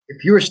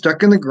If you are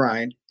stuck in the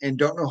grind and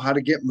don't know how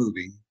to get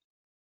moving,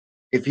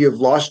 if you have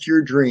lost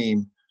your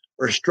dream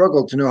or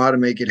struggle to know how to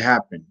make it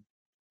happen,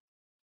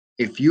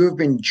 if you have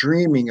been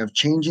dreaming of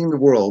changing the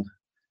world,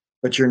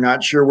 but you're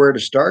not sure where to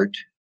start,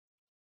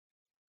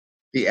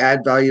 the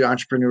Add Valued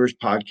Entrepreneurs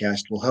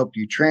podcast will help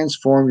you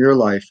transform your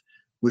life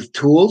with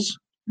tools,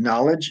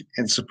 knowledge,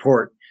 and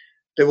support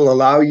that will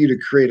allow you to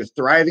create a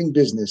thriving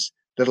business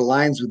that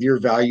aligns with your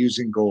values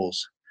and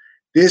goals.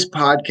 This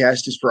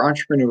podcast is for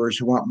entrepreneurs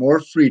who want more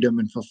freedom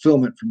and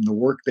fulfillment from the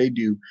work they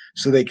do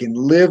so they can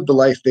live the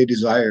life they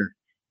desire.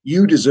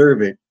 You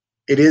deserve it.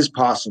 It is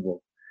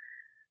possible.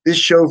 This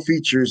show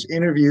features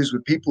interviews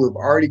with people who've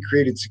already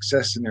created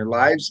success in their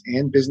lives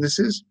and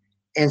businesses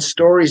and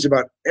stories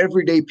about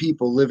everyday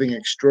people living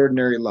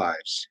extraordinary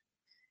lives.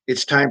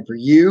 It's time for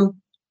you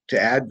to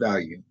add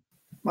value.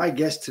 My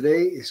guest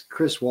today is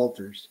Chris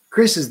Walters.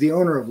 Chris is the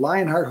owner of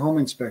Lionheart Home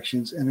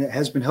Inspections and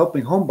has been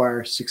helping home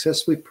buyers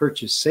successfully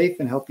purchase safe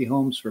and healthy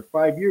homes for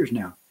 5 years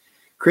now.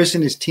 Chris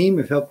and his team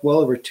have helped well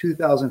over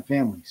 2,000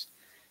 families.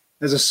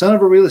 As a son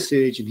of a real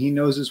estate agent, he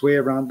knows his way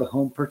around the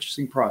home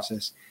purchasing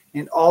process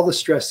and all the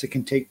stress that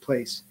can take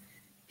place.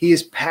 He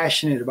is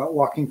passionate about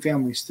walking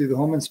families through the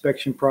home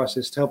inspection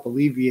process to help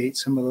alleviate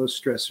some of those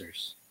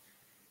stressors.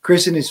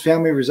 Chris and his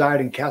family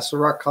reside in Castle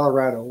Rock,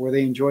 Colorado, where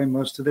they enjoy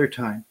most of their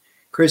time.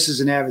 Chris is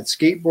an avid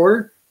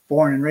skateboarder,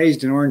 born and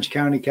raised in Orange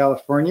County,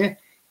 California,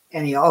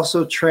 and he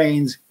also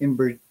trains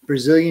in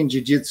Brazilian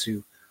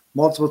Jiu-Jitsu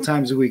multiple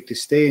times a week to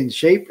stay in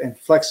shape and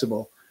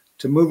flexible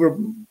to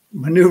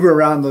maneuver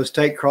around those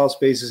tight crawl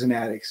spaces and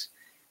attics.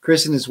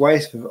 Chris and his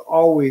wife have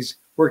always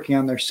working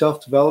on their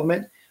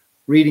self-development,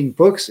 reading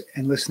books,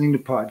 and listening to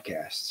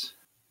podcasts.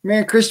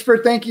 Man, Christopher,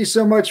 thank you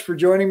so much for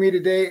joining me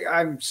today.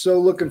 I'm so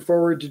looking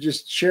forward to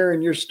just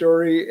sharing your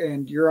story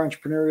and your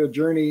entrepreneurial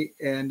journey,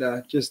 and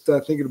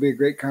think it'll be a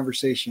great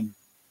conversation.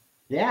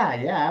 Yeah,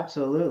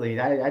 absolutely.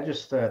 I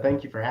just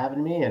thank you for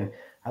having me, and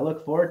I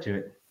look forward to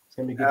it. It's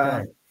going to be a good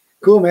time.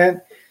 Cool,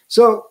 man.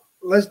 So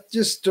let's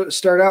just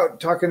start out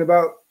talking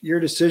about your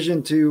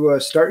decision to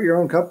start your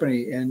own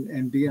company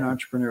and be an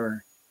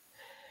entrepreneur.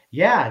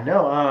 Yeah,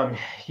 no,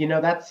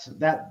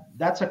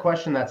 that's a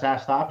question that's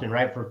asked often,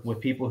 right? With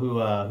people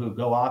who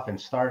go off and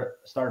start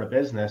a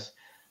business,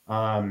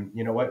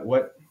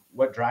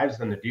 what drives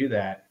them to do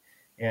that?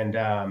 And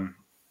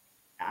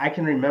I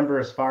can remember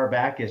as far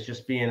back as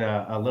just being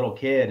a little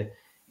kid,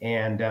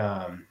 and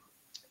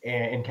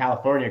in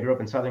California, I grew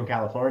up in Southern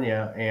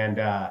California,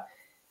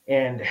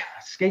 and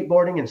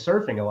skateboarding and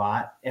surfing a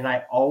lot, and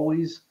I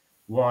always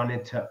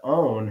wanted to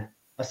own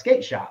a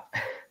skate shop,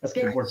 a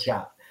skateboard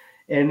shop.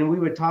 And we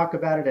would talk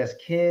about it as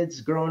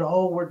kids growing.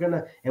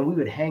 And we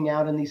would hang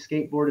out in these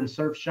skateboard and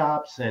surf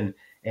shops, and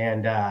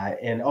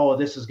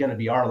this is going to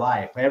be our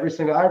life. Every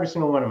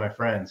single one of my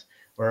friends,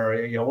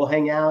 where we'll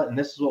hang out, and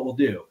this is what we'll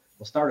do.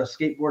 We'll start a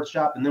skateboard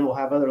shop, and then we'll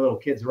have other little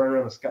kids running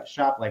around the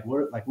shop like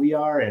we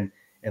are, and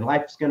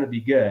life's going to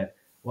be good.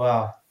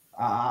 Well,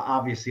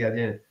 obviously, I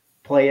didn't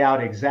play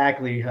out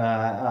exactly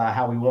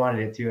how we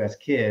wanted it to as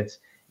kids,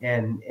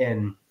 and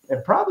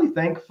probably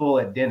thankful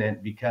it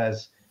didn't,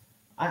 because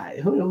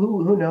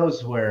who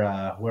knows where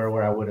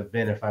I would have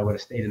been if I would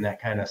have stayed in that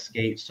kind of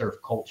skate surf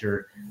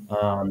culture.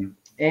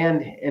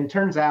 And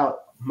turns out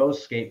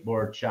most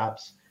skateboard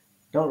shops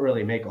don't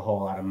really make a whole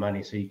lot of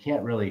money, so you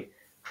can't really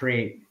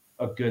create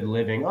a good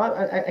living.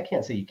 I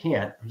can't say you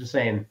can't. I'm just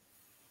saying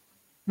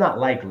not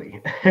likely.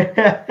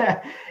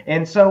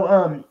 And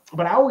so,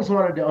 but I always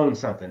wanted to own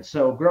something.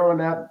 So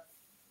growing up,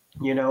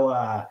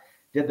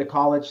 did the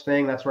college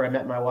thing. That's where I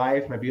met my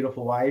wife, my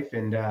beautiful wife,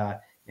 and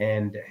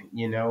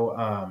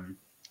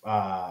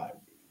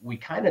we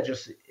kind of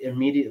just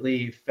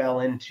immediately fell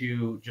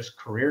into just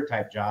career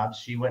type jobs.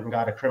 She went and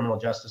got a criminal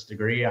justice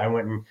degree. I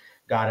went and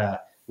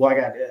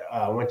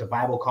went to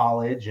Bible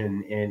college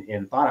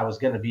and thought I was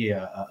going to be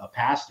a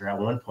pastor at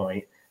one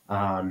point.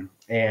 And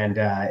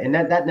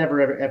that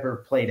never ever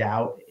played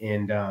out.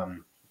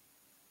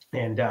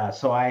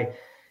 So I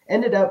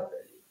ended up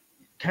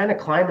kind of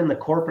climbing the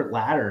corporate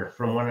ladder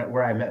from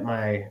where I met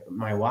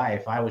my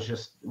wife. I was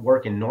just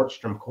working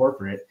Nordstrom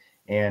corporate,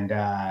 and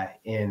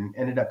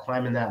ended up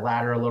climbing that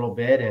ladder a little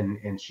bit,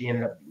 and she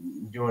ended up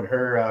doing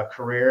her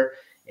career,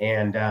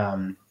 and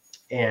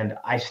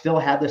I still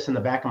had this in the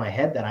back of my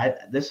head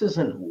that this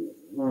isn't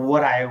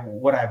what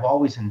I've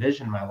always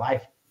envisioned my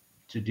life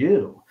to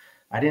do.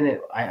 I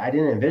didn't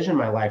envision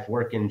my life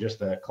working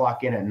just a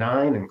clock in at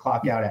 9 and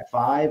clock out at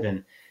 5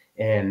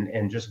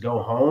 and just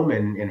go home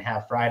and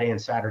have Friday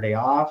and Saturday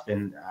off,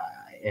 and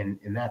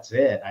that's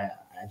it. I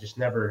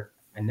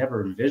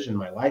never envisioned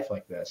my life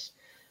like this.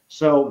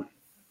 So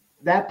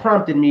that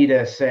prompted me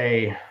to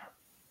say,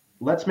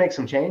 let's make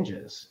some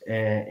changes.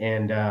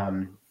 And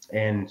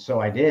so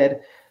I did.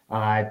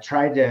 I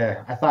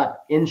thought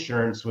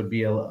insurance would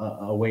be a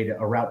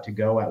route to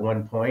go at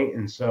one point.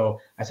 And so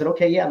I said,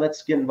 okay, yeah,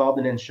 let's get involved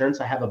in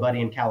insurance. I have a buddy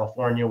in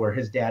California where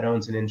his dad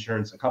owns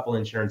a couple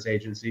insurance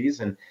agencies,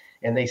 and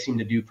they seem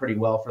to do pretty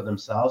well for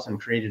themselves and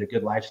created a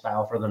good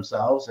lifestyle for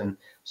themselves. And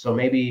so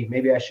maybe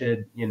I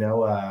should,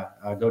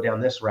 go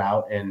down this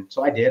route. And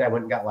so I did. I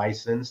went and got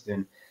licensed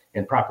in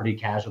property,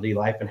 casualty,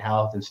 life and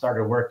health, and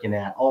started working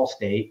at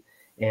Allstate.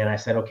 And I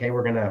said, okay,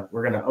 we're gonna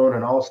own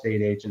an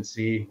Allstate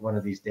agency one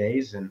of these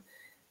days.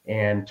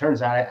 And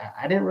turns out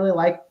I didn't really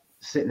like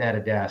sitting at a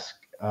desk,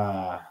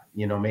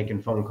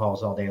 making phone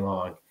calls all day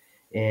long.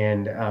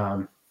 And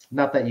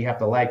not that you have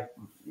to like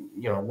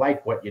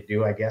what you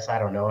do, I guess. I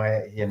don't know.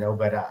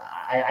 But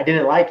I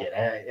didn't like it.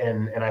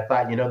 And I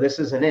thought, this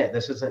isn't it.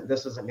 This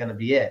isn't going to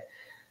be it.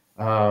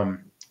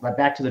 But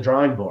back to the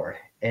drawing board.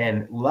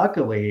 And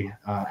luckily,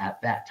 at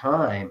that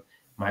time,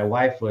 my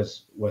wife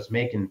was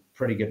making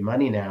pretty good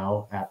money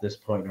now at this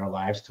point in our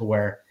lives, to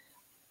where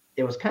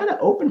it was kind of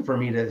open for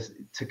me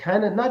to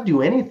kind of not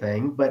do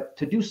anything, but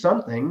to do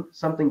something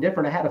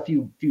different. I had a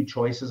few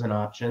choices and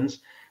options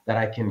that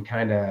I can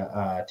kind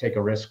of take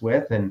a risk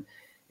with. And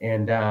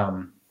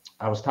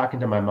I was talking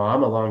to my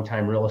mom, a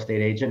longtime real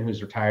estate agent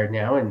who's retired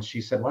now, and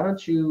she said, why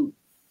don't you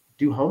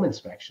do home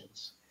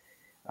inspections?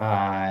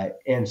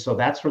 And so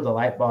that's where the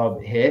light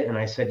bulb hit. And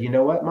I said, you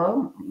know what,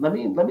 Mom, let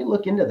me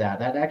look into that.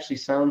 That actually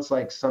sounds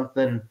like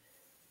something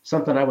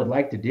I would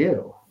like to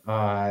do.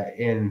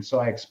 And so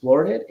I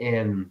explored it,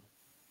 and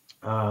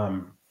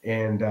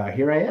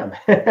here I am.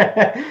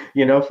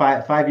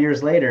 5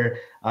 years later,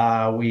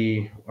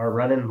 we are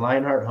running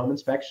Lionheart Home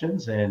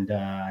Inspections, and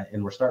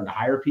we're starting to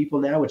hire people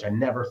now, which I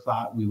never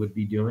thought we would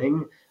be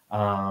doing.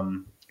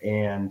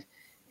 And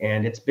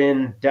it's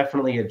been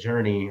definitely a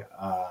journey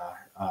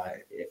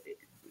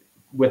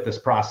with this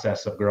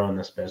process of growing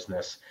this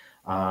business.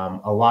 A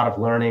lot of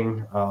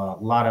learning, a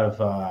lot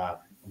of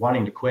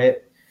wanting to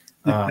quit,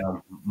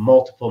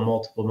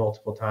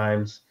 multiple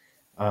times.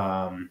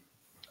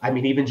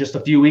 Even just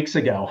a few weeks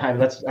ago,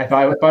 if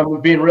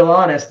I'm being real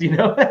honest,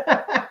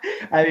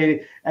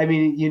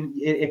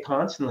 it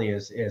constantly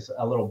is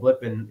a little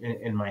blip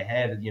in my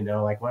head,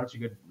 like, why don't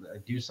you go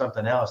do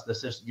something else?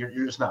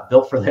 You're just not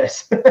built for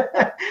this,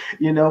 but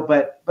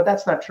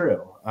that's not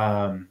true.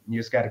 You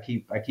just got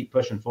to I keep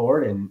pushing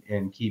forward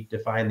and keep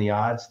defying the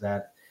odds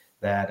that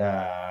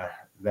the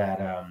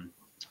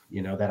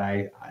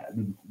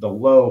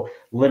low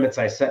limits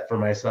I set for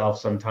myself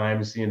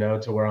sometimes,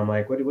 to where I'm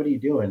like, what are you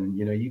doing?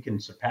 You can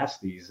surpass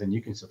these, and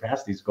you can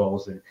surpass these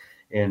goals,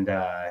 and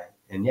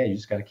yeah, you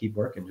just got to keep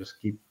working, just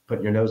keep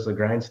putting your nose to the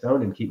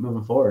grindstone and keep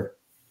moving forward.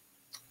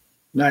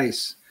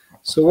 Nice.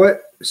 So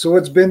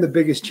what's been the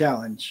biggest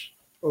challenge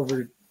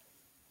over?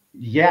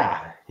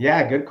 Yeah.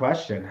 Good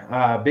question.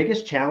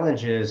 Biggest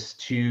challenge is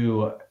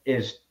to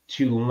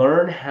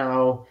learn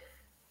how,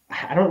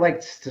 I don't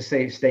like to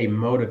say stay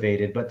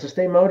motivated, but to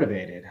stay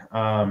motivated.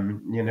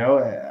 And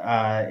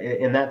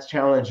that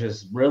challenge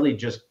has really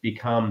just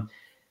become,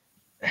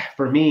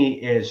 for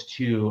me, is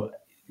to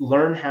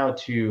learn how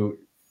to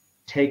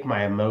take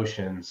my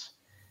emotions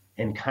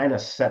and kind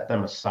of set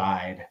them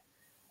aside.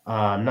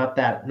 Not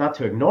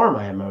to ignore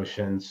my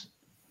emotions.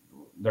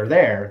 They're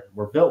there.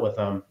 We're built with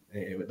them.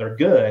 They're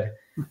good.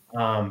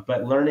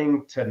 But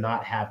learning to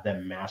not have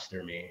them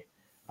master me.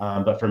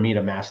 But for me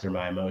to master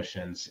my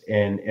emotions.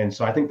 And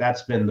so I think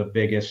that's been the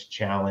biggest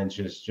challenge,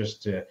 is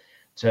just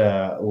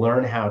to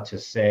learn how to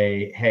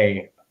say,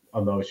 hey,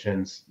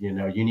 emotions, you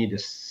need to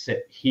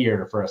sit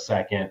here for a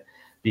second,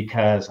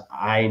 because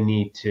I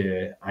need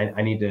to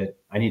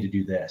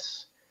do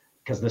this,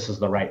 because this is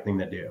the right thing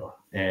to do.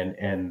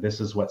 And this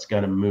is what's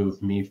going to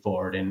move me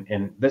forward.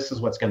 And this is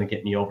what's going to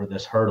get me over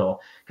this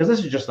hurdle, because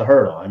this is just a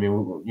hurdle.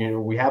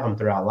 We have them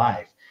throughout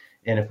life.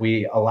 And if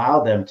we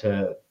allow them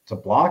to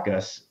block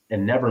us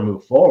and never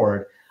move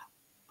forward,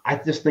 I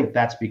just think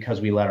that's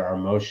because we let our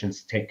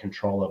emotions take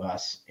control of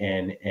us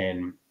and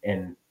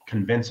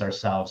convince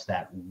ourselves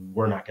that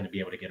we're not going to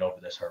be able to get over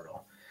this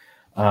hurdle.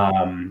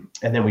 And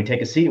then we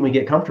take a seat and we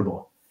get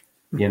comfortable,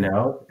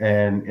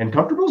 and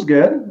comfortable is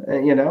good.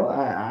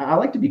 I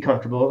like to be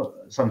comfortable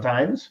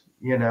sometimes,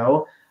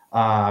 but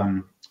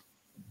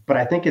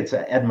I think it's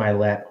Ed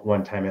Milet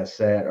one time has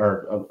said,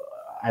 or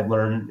I've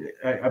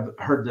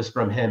heard this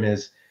from him,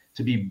 is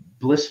to be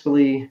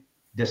blissfully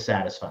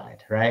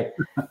dissatisfied, right?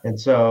 and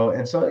so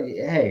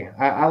hey,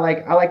 I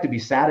like to be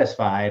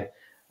satisfied,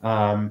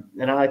 and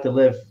I like to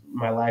live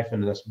my life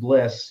in this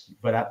bliss,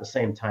 but at the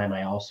same time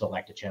I also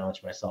like to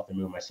challenge myself and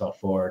move myself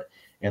forward.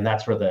 And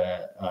that's where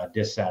the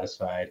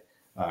dissatisfied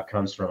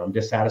comes from. I'm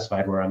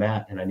dissatisfied where I'm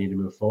at, and I need to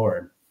move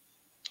forward,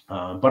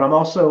 but I'm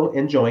also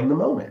enjoying the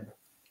moment,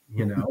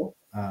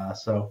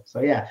 so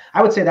yeah,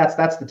 I would say that's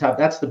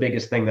the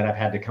biggest thing that I've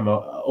had to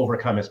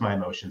overcome is my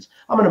emotions.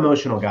 I'm an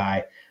emotional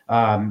guy,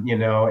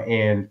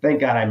 and thank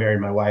God I married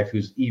my wife,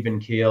 who's even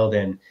keeled,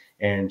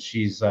 and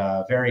she's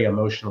very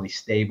emotionally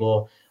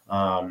stable,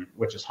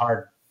 which is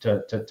hard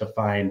to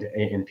find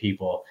in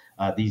people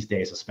these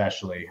days,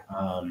 especially.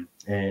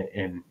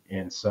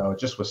 And so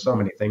just with so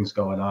many things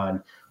going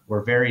on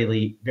we're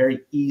very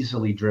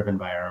easily driven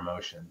by our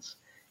emotions.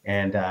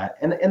 And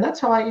that's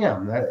how I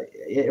am.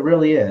 It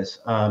really is.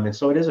 And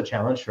so it is a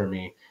challenge for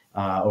me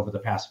over the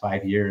past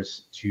 5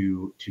 years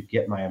to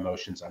get my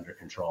emotions under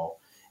control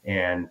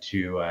and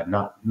to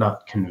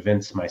not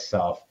convince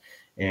myself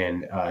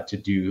and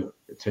to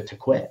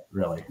quit,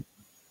 really.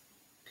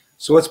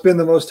 So what's been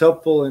the most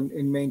helpful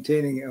in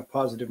maintaining a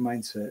positive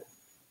mindset?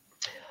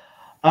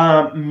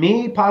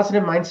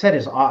 Positive mindset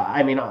is,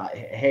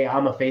 hey,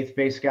 I'm a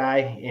faith-based guy,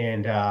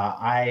 and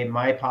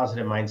my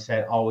positive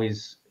mindset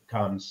always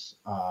comes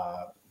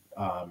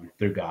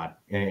through God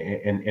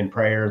in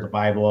prayer, the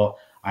Bible.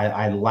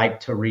 I like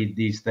to read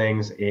these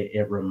things.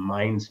 It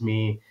reminds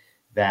me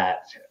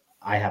that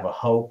I have a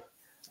hope.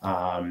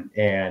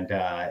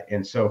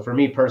 And so for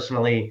me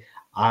personally,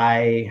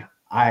 I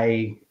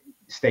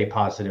stay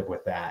positive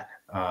with that.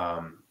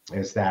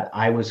 Is that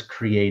I was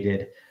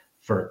created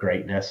for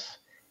greatness.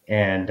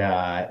 And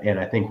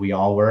I think we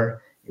all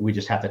were. We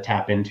just have to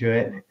tap into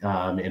it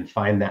and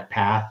find that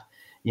path,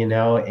 and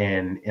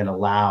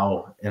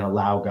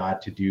allow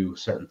God to do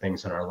certain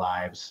things in our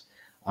lives.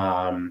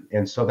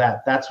 And so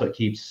that's what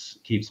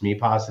keeps me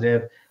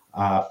positive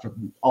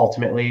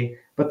ultimately.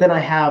 But then I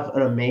have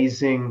an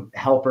amazing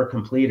helper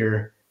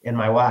completer in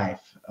my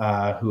wife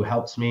who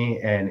helps me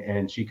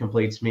and she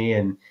completes me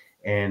and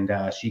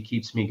she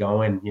keeps me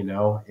going,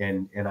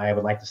 and I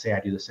would like to say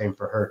I do the same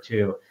for her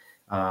too.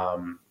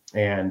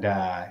 And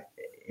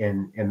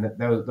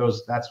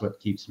that's what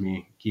keeps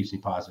me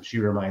positive. She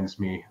reminds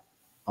me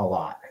a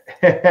lot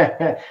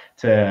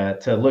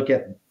to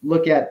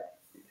look at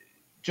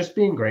just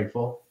being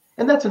grateful.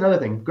 And that's another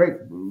thing.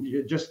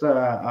 Just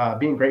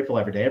being grateful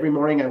every day. Every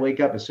morning I wake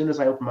up, as soon as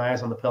I open my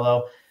eyes on the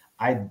pillow,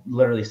 I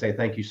literally say,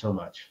 thank you so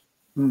much.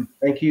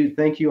 Thank you.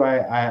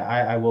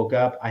 I woke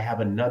up. I have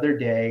another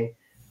day.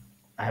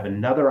 I have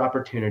another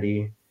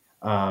opportunity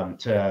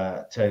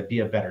to be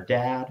a better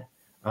dad,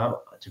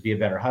 to be a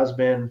better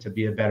husband, to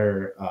be a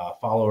better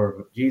follower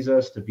of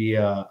Jesus, to be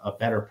a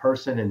better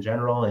person in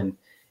general. And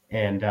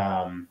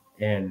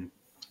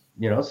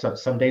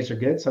some days are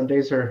good, some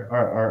days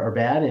are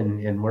bad,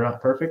 and we're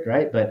not perfect,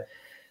 right? But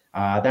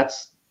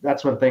that's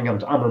one thing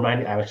I'm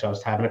reminded. I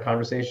was having a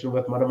conversation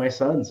with one of my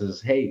sons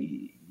is,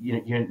 hey,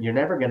 you're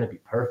never going to be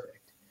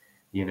perfect,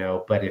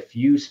 but if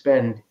you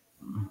spend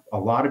a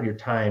lot of your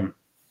time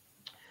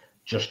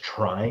just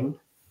trying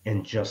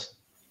and just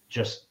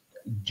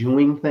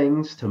doing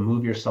things to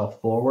move yourself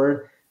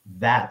forward,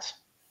 that's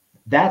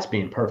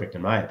being perfect,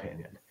 in my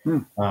opinion.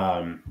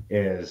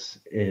 Is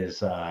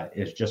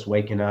just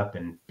waking up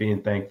and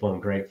being thankful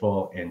and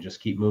grateful and just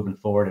keep moving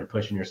forward and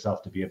pushing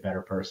yourself to be a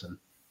better person.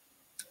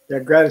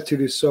 That gratitude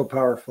is so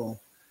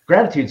powerful.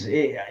 Gratitude's,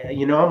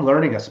 I'm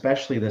learning,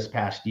 especially this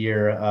past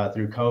year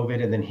through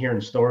COVID, and then hearing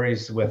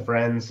stories with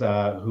friends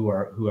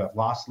who have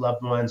lost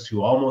loved ones,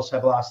 who almost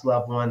have lost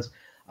loved ones,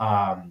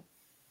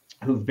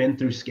 who've been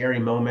through scary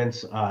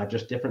moments,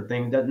 just different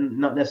things,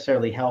 not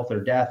necessarily health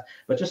or death,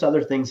 but just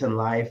other things in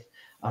life.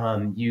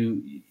 I'm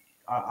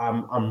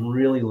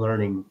really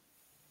learning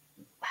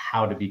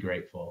how to be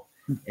grateful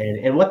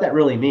and what that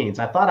really means.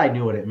 I thought I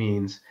knew what it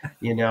means,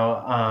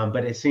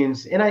 but it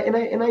seems, and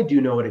I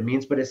do know what it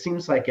means, but it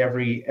seems like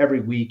every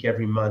week,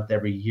 every month,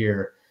 every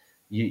year,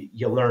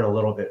 you learn a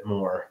little bit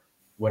more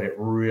what it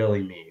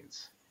really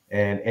means,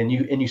 and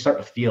you start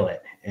to feel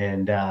it,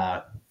 and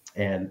I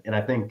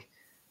think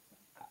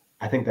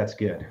that's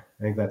good.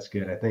 I think that's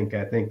good. I think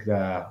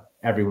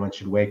everyone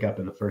should wake up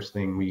and the first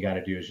thing we got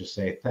to do is just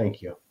say,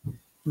 thank you.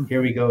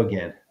 Here we go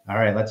again. All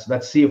right,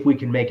 let's see if we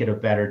can make it a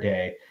better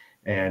day.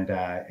 And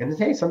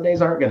hey, some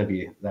days aren't going to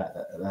be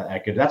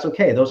that good. That's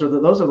okay. Those are the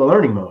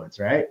learning moments,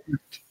 right?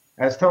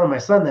 I was telling my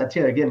son that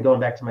too. Again, going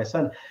back to my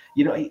son,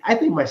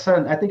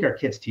 I think our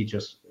kids teach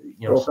us,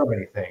 so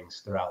many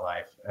things throughout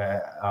life.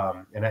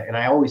 And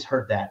I always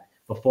heard that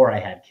before I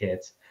had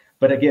kids.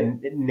 But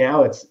again,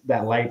 now it's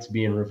that light's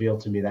being revealed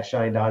to me, that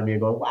shined on me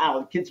and going, wow,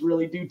 the kids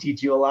really do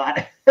teach you a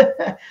lot.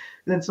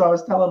 And so I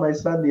was telling my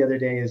son the other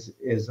day is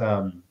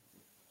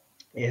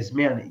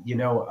man,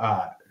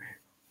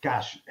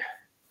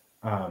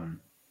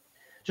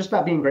 just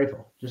about being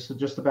grateful,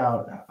 just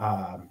about,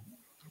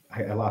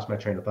 I lost my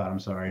train of thought. I'm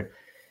sorry.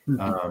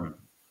 I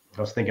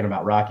was thinking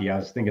about Rocky. I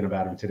was thinking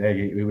about him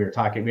today.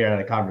 We had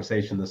a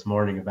conversation this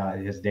morning about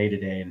his day to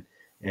day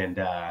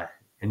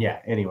and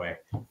yeah, anyway,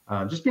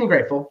 just being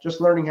grateful,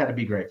 just learning how to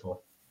be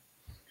grateful.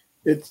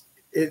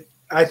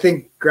 I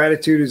think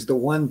gratitude is the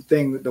one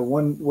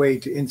way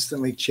to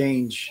instantly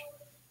change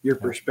your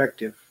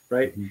perspective,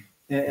 right? Mm-hmm.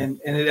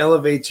 And it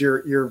elevates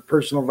your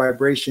personal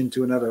vibration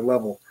to another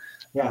level.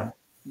 Yeah.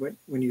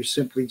 When you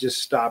simply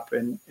just stop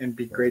and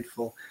be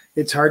grateful.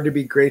 It's hard to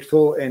be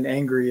grateful and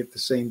angry at the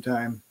same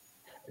time.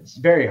 It's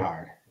very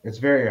hard. It's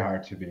very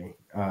hard to be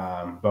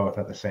both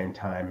at the same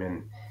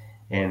time.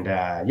 And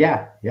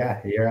yeah,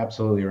 you're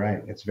absolutely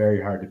right. It's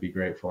very hard to be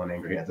grateful and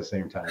angry at the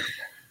same time.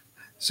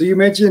 So you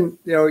mentioned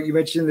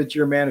that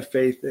you're a man of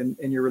faith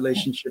and your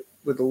relationship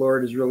with the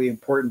Lord is really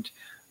important.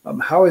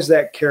 How has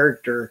that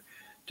character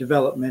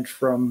development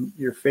from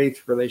your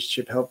faith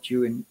relationship helped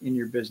you in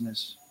your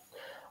business?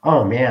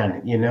 Oh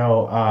man,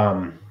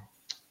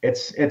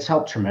 it's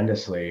helped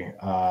tremendously,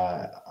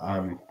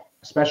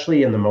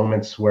 especially in the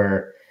moments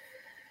where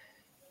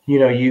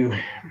you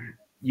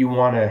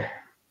want to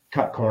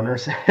cut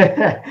corners,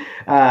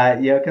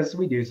 because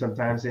we do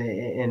sometimes,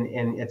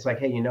 and it's like,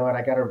 hey, you know what?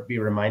 I got to be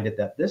reminded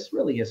that this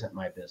really isn't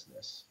my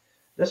business.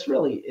 This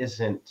really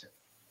isn't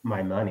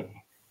my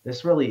money.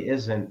 This really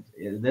isn't.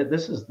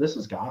 This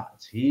is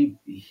God's. He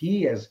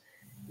is.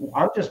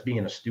 I'm just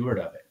being a steward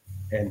of it,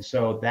 and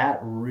so that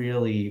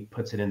really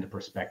puts it into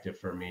perspective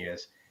for me.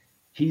 Is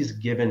He's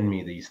given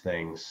me these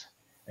things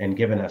and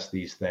given us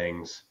these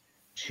things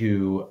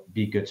to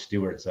be good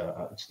stewards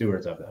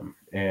of them.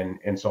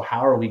 And so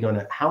how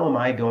am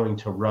I going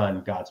to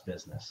run God's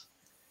business?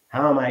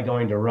 How am I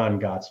going to run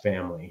God's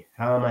family?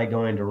 How am I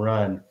going to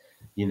run,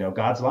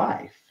 God's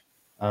life?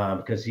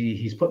 Because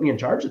he's put me in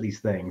charge of these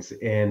things.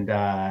 And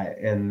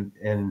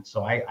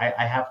so I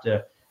have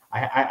to,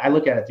 I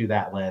look at it through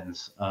that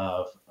lens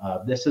of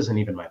this isn't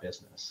even my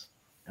business.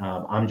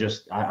 I'm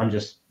just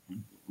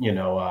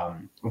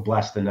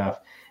blessed enough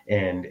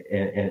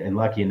and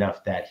lucky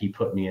enough that he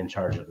put me in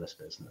charge of this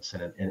business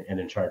and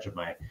in charge of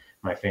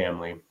my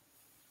family.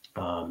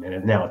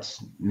 And now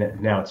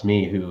it's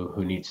me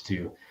who needs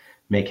to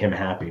make him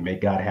happy, make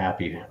God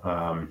happy,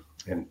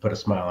 and put a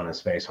smile on his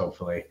face,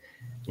 hopefully,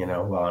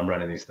 while I'm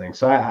running these things.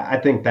 So I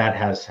think that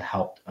has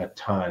helped a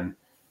ton.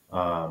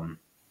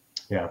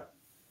 Yeah.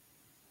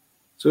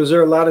 So is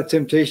there a lot of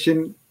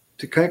temptation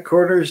to cut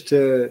corners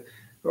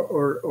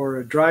or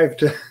a drive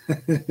to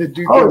do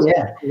things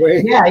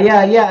away?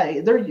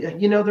 Yeah.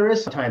 There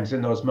is sometimes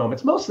in those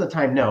moments. Most of the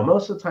time, no.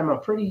 Most of the time, I'm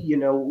pretty.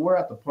 We're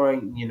at the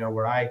point,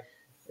 where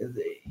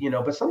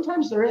but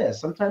sometimes there is.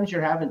 Sometimes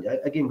you're having,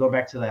 again, go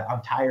back to that.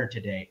 I'm tired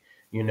today.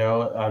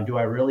 Do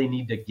I really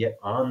need to get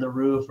on the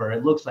roof, or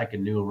it looks like a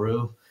new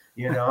roof?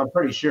 I'm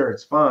pretty sure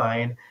it's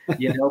fine. But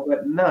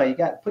no, you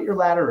got to put your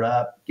ladder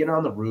up, get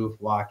on the roof,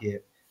 walk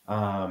it.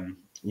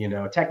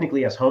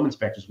 Technically as home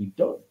inspectors, we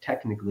don't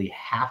technically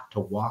have to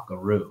walk a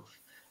roof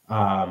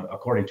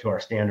according to our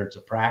standards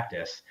of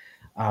practice.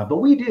 But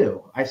we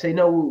do. I say,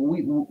 no,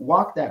 we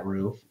walk that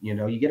roof,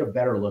 you get a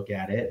better look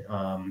at it.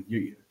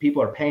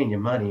 People are paying you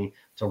money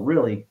to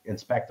really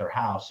inspect their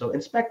house. So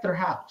inspect their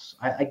house.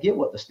 I get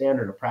what the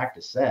standard of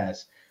practice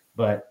says,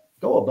 but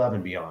go above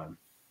and beyond.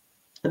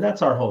 And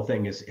that's our whole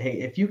thing is, hey,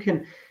 if you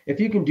can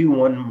do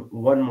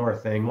one more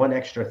thing, one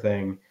extra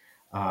thing,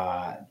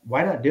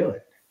 why not do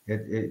it?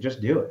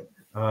 Just do it.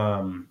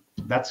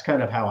 That's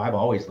kind of how I've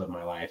always lived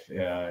my life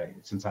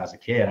since I was a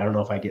kid. I don't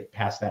know if I get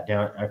passed that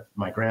down, if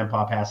my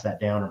grandpa passed that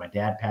down, or my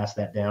dad passed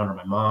that down, or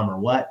my mom, or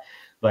what.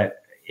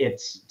 But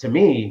it's, to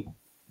me,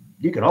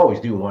 you can always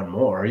do one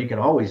more. You can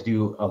always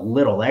do a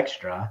little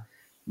extra.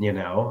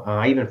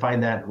 I even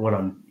find that when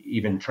I'm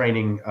even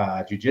training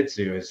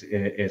jujitsu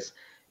is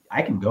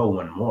I can go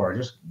one more.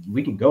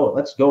 We can go.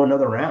 Let's go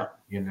another round.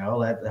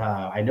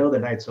 I know the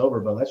night's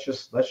over, but let's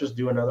just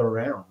do another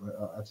round.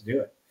 Let's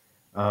do it.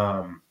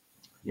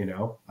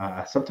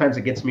 Sometimes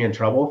it gets me in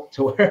trouble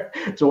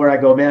to where I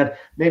go, man,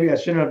 maybe I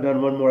shouldn't have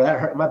done one more. That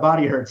hurt. My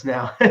body hurts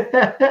now.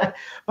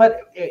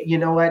 But you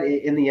know what?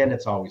 In the end,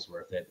 it's always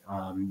worth it.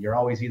 You're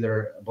always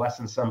either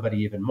blessing somebody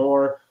even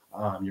more.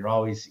 You're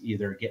always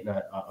either getting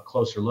a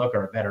closer look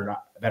or a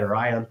better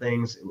eye on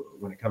things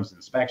when it comes to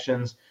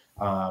inspections.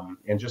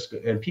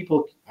 And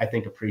people, I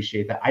think,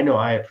 appreciate that. I know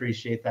I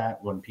appreciate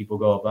that when people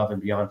go above and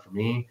beyond for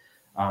me.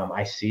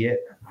 I see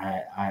it.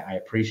 I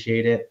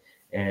appreciate it.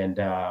 And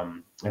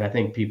I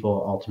think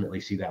people ultimately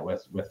see that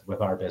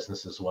with our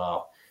business as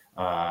well,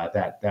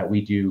 that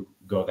we do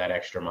go that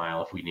extra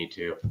mile if we need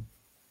to.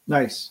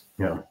 Nice.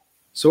 Yeah.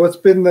 So what's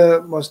been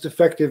the most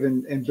effective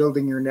in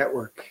building your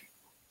network?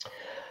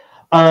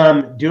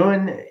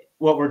 Doing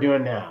what we're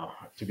doing now,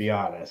 to be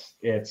honest.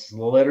 It's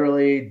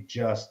literally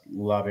just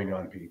loving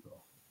on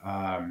people.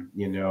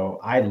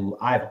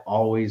 I've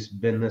always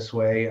been this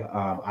way.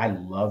 I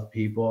love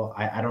people.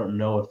 I don't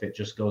know if it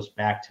just goes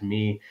back to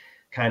me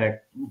kind of,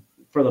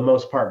 for the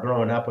most part,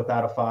 growing up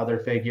without a father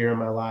figure in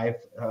my life,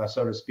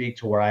 so to speak,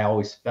 to where I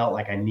always felt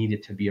like I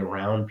needed to be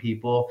around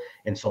people.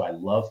 And so I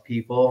love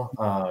people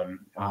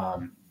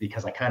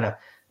because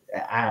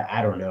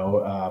I don't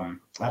know.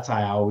 That's how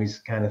I always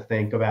kind of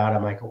think about it.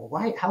 I'm like,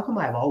 why? How come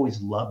I've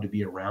always loved to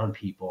be around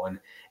people?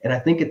 And I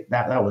think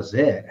that was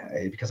it,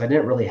 because I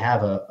didn't really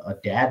have a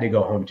dad to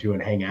go home to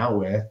and hang out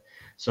with.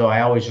 So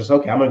I always just,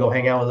 okay, I'm going to go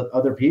hang out with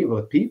other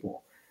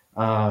people.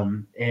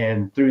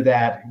 And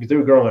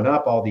through growing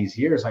up all these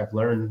years, I've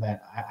learned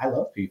that I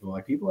love people.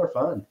 Like, people are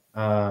fun.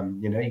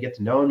 You get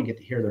to know them, you get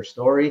to hear their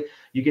story,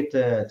 you get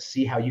to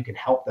see how you can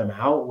help them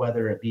out,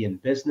 whether it be in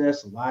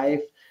business,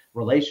 life,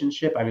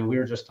 relationship. I mean, we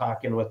were just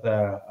talking with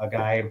a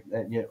guy,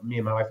 me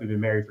and my wife, we've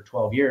been married for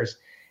 12 years.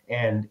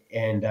 And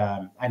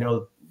I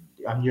know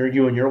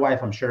you and your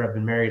wife, I'm sure, have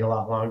been married a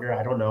lot longer.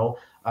 I don't know.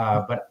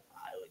 But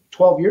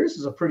 12 years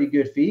is a pretty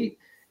good feat.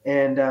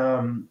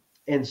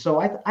 And so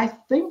I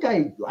think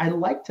I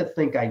like to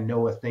think I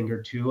know a thing or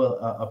two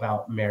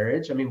about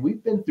marriage. I mean,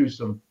 we've been through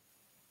some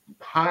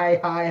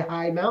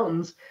high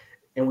mountains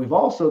and we've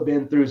also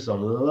been through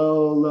some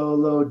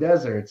low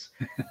deserts,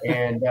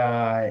 and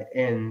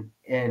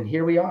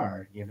here we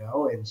are, you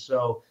know. And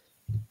so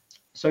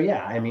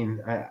yeah, I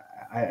mean,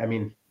 I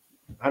mean,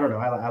 I don't know.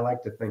 I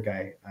like to think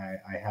I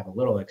have a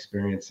little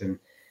experience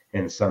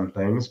in some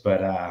things,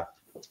 but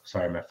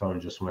sorry, my phone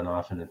just went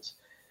off, and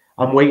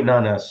I'm waiting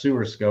on a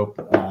sewer scope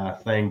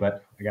thing,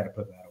 but I got to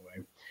put that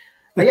away.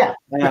 But yeah,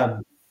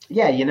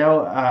 yeah, you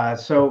know,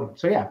 so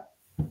yeah.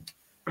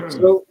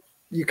 So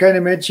you kind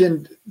of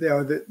mentioned, you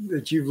know,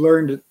 that you've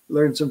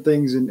learned some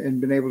things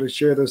and been able to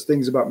share those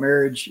things about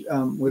marriage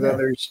with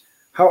others.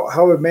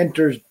 How have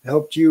mentors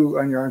helped you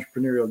on your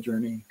entrepreneurial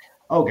journey?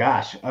 Oh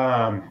gosh,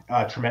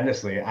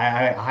 tremendously.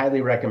 I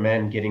highly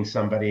recommend getting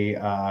somebody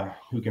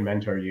who can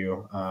mentor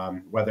you.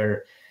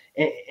 Whether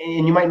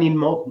and you might need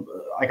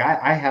like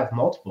I have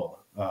multiple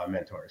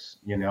mentors.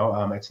 You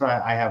know, it's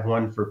not. I have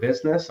one for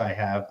business. I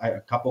have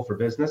a couple for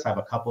business. I have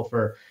a couple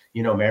for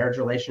marriage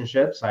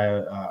relationships.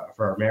 For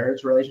our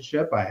marriage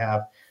relationship. I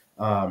have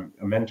a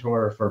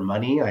mentor for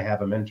money. I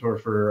have a mentor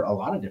for a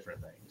lot of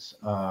different things.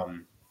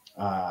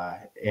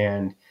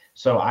 And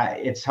so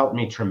it's helped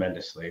me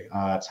tremendously.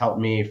 It's helped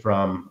me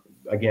from,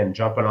 again,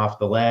 jumping off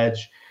the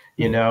ledge.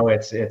 You know,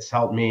 it's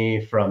helped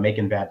me from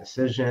making bad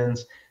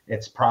decisions.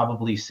 It's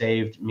probably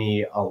saved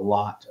me a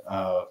lot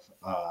of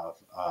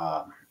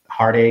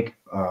heartache,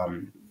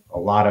 a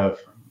lot of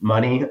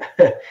money.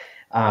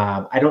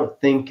 I don't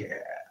think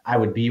I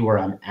would be where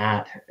I'm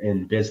at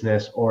in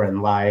business or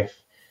in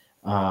life,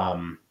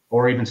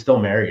 or even still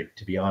married,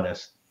 to be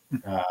honest.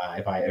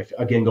 If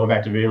again, going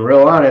back to being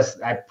real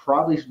honest, I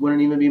probably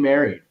wouldn't even be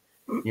married,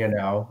 you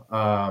know,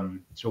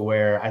 to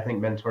where I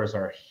think mentors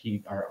are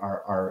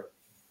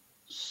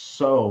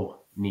so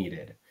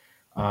needed.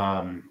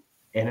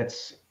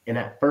 And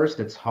at first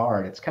it's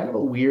hard. It's kind of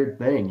a weird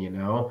thing, you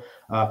know,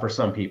 for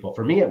some people.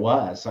 For me, it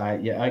was.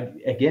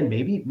 Again,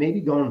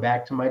 maybe going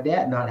back to my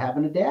dad, not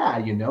having a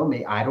dad, you know,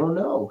 I don't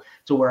know.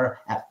 To where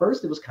at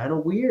first it was kind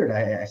of weird.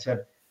 I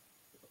said,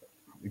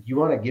 you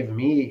want to give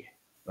me,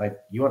 like,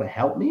 you want to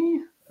help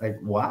me? Like,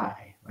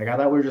 why? Like, I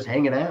thought we were just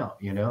hanging out,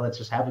 you know, let's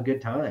just have a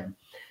good time.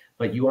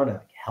 But you want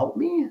to help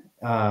me?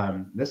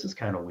 This is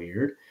kind of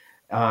weird.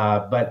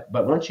 But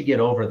once you get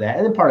over that,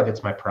 and then part of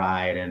it's my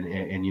pride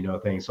and you know,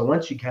 things. So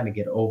once you kind of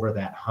get over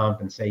that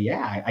hump and say,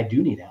 yeah, I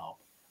do need help.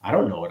 I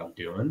don't know what I'm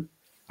doing.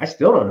 I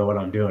still don't know what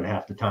I'm doing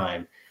half the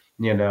time,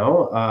 you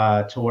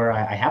know, to where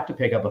I have to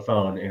pick up a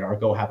phone or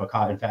go have a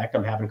coffee. In fact,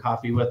 I'm having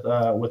coffee with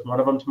one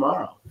of them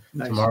tomorrow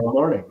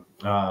morning.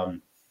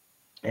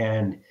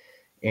 And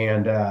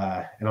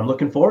I'm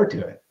looking forward to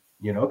it,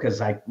 you know,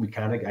 because I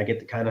get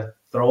to kind of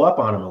throw up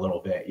on them a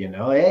little bit, you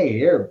know. Hey,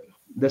 here,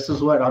 this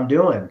is what I'm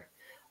doing.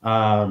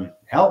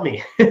 Help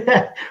me.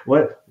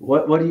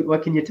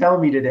 what can you tell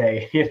me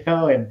today? You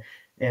know,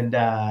 and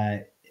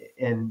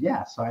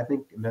yeah, so I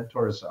think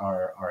mentors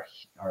are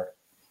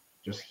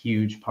just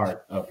huge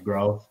part of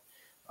growth,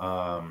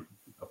 a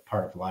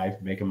part of life.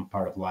 Make them a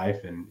part of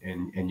life,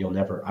 and you'll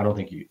never. I don't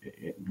think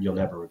you'll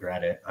never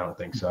regret it. I don't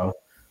think so.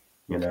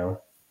 You know.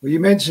 Well, you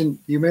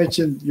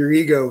mentioned your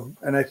ego,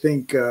 and I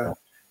think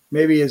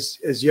maybe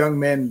as young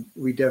men,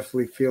 we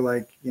definitely feel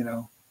like, you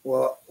know,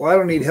 well, I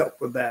don't need help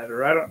with that,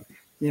 or I don't,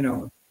 you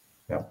know,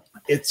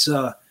 it's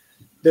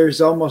there's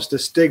almost a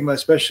stigma,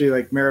 especially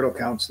like marital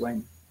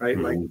counseling, right?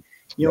 Mm-hmm. Like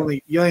you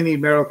only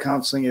need marital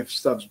counseling if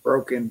stuff's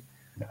broken,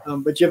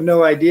 but you have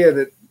no idea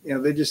that, you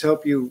know, they just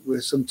help you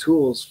with some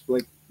tools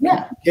like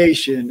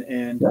communication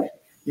and.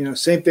 You know,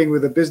 same thing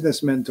with a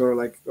business mentor,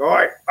 like,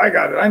 oh, I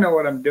got it. I know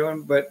what I'm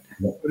doing. But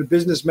a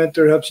business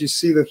mentor helps you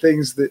see the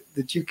things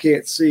that you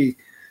can't see.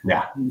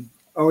 Yeah.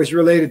 Always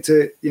related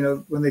to, you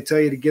know, when they tell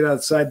you to get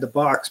outside the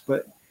box,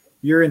 but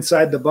you're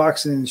inside the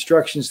box and the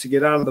instructions to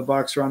get out of the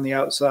box are on the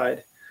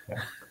outside.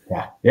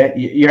 Yeah.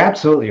 You're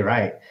absolutely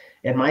right.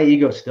 And my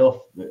ego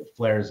still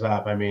flares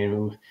up. I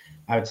mean,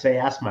 I would say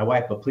ask my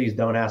wife, but please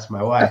don't ask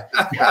my wife.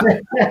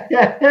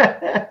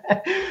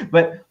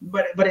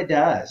 but it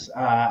does.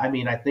 I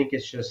mean, I think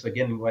it's just,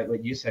 again,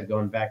 what you said,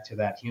 going back to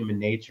that human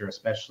nature,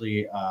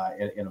 especially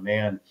in a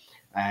man.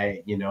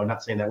 You know,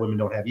 not saying that women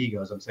don't have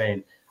egos. I'm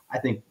saying I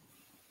think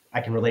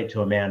I can relate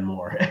to a man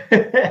more,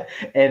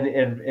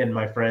 and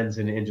my friends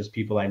and just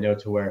people I know,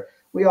 to where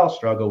we all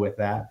struggle with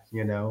that.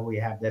 You know, we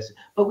have this,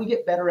 but we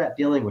get better at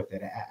dealing with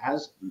it.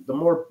 As the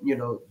more, you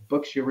know,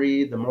 books you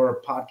read, the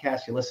more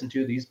podcasts you listen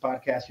to, these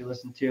podcasts you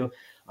listen to,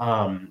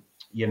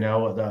 you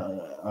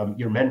know,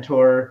 your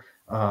mentor,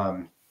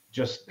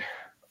 just,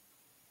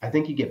 I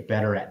think you get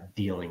better at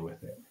dealing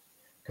with it,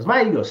 because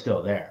my ego is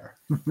still there.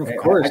 Of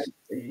course.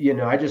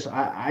 I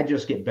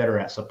just get better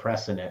at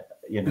suppressing it,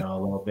 you know, a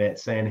little bit,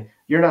 saying,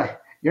 you're not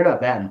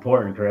that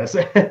important, Chris.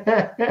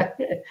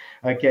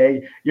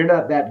 Okay. You're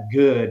not that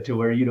good to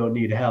where you don't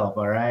need help.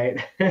 All right.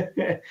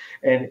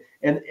 and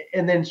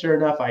then sure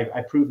enough,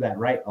 I prove that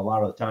right a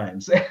lot of the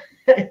times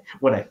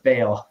when I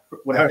fail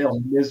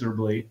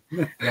miserably.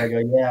 And I go,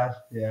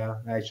 yeah,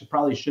 I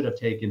should have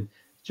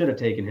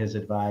taken his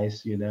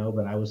advice, you know,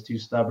 but I was too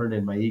stubborn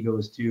and my ego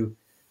was too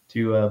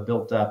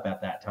built up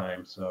at that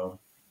time. So.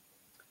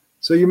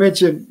 So you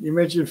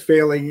mentioned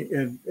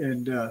failing,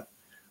 and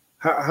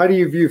how do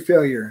you view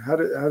failure? How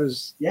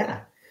does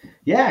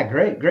Yeah,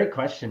 great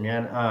question,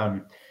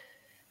 man.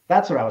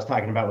 That's what I was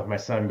talking about with my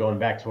son, going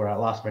back to where I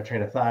lost my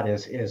train of thought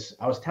is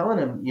I was telling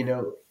him,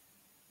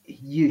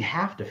 you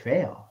have to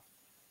fail.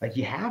 Like,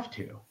 you have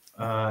to.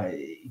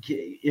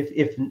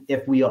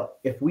 If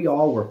we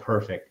all were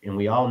perfect and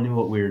we all knew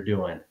what we were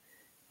doing,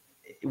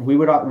 we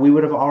would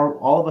have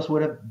all of us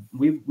would have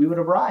we would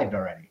have arrived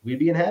already. We'd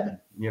be in heaven.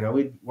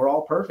 We're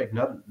all perfect.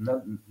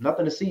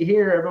 Nothing to see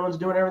here. Everyone's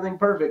doing everything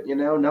perfect.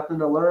 Nothing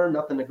to learn,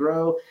 nothing to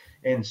grow,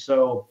 and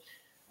so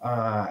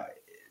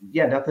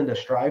nothing to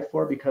strive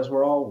for, because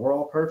we're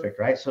all perfect,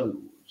 right?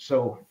 So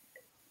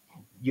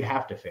you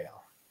have to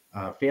fail.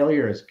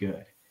 Failure is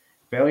good.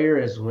 Failure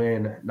is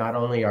when not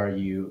only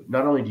do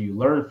you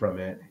learn from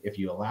it, if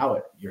you allow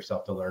it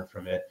yourself to learn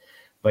from it,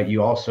 but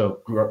you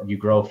also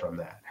grow from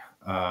that.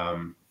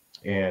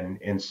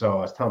 And so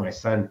I was telling my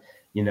son,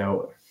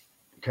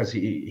 because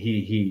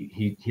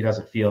he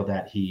doesn't feel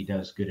that he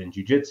does good in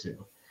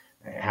jiu-jitsu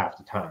half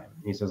the time.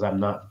 He says, I'm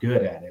not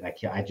good at it.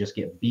 I just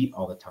get beat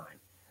all the time.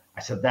 I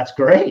said, that's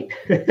great.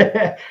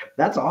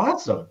 That's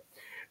awesome.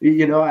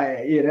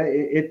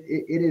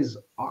 It is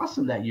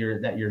awesome that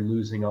you're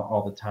losing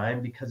all the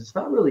time, because it's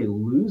not really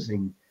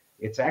losing.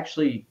 It's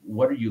actually,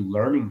 what are you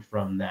learning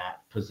from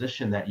that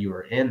position that you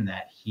were in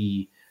that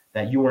you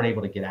weren't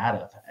able to get out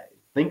of?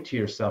 Think to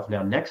yourself,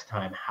 now, next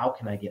time, how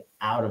can I get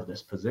out of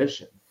this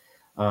position?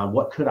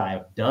 What could I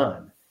have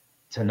done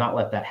to not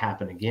let that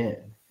happen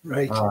again?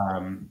 Right.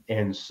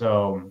 And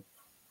so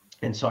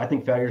I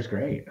think failure is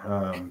great.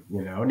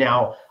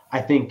 Now I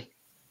think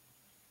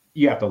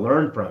you have to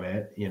learn from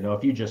it.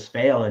 If you just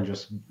fail and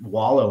just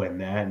wallow in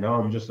that, no,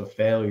 I'm just a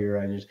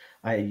failure,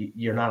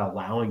 you're not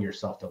allowing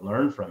yourself to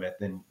learn from it,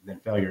 then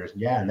failure is,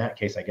 in that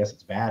case, I guess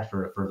it's bad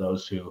for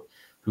those who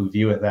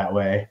view it that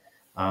way.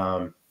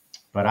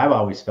 But I've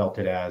always felt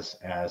it as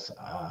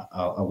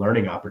a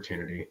learning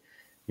opportunity,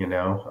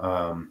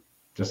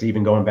 just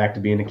even going back to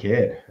being a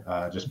kid,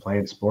 just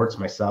playing sports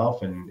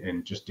myself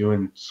and just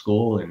doing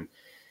school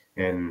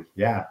and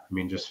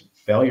just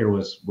failure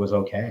was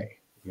okay.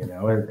 And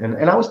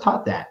I was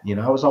taught that,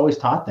 I was always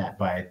taught that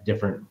by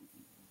different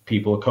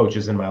people,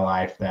 coaches in my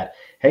life, that,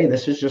 hey,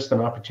 this is just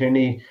an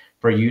opportunity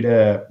for you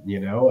to,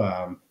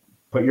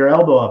 put your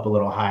elbow up a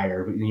little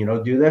higher,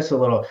 do this a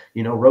little,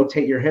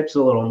 rotate your hips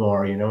a little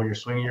more, when you're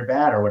swinging your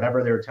bat, or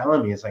whatever they were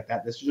telling me. It's like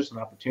that. This is just an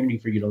opportunity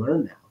for you to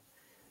learn now,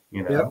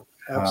 Yep,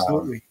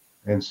 absolutely.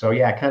 And so,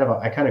 I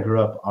kind of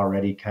grew up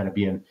already kind of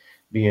being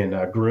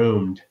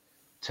groomed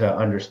to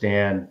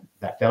understand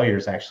that failure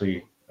is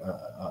actually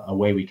a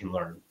way we can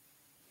learn.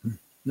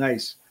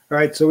 Nice. All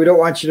right. So we don't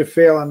want you to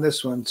fail on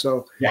this one.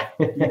 So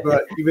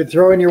you've been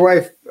throwing your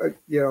wife, a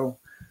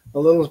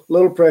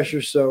little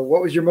pressure. So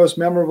what was your most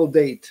memorable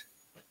date?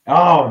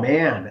 Oh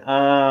man.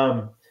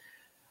 Our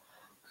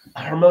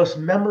most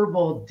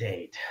memorable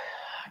date,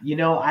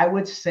 I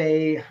would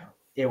say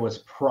it was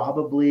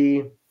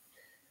probably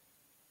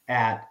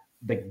at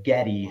the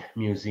Getty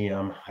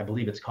Museum. I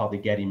believe it's called the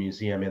Getty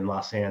Museum in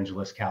Los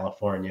Angeles,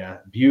 California.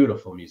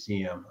 Beautiful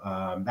museum.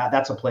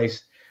 That's a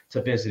place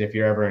to visit if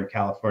you're ever in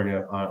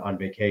California on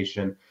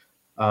vacation.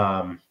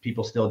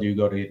 People still do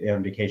go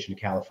on vacation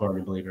to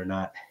California, believe it or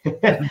not.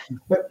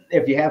 But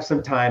if you have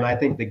some time, I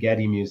think the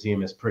Getty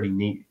Museum is pretty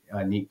neat,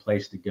 a neat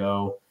place to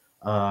go.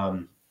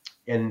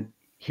 And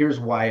here's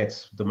why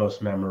it's the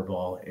most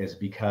memorable, is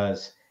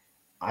because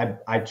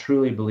I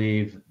truly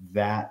believe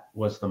that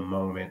was the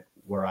moment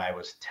where I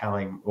was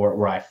telling, or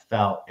where I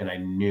felt and I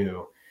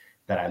knew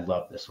that I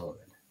loved this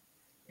woman.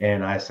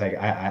 And I say,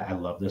 I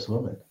love this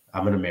woman.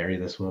 I'm going to marry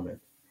this woman.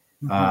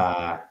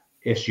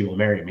 If she will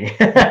marry me.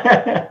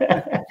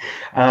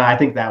 I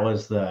think that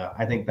was that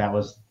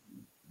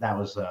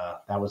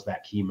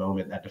key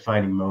moment, that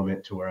defining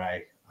moment, to where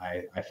I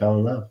fell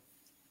in love.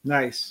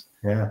 Nice.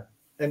 Yeah.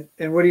 And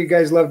what do you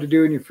guys love to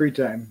do in your free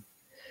time?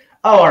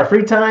 Oh, our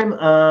free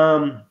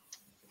time.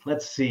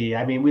 Let's see.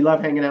 I mean, we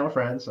love hanging out with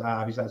friends.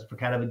 Obviously, that's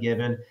kind of a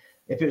given.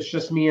 If it's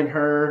just me and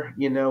her,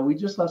 we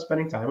just love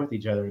spending time with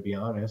each other, to be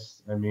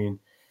honest. I mean,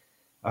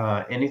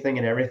 anything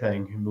and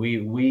everything.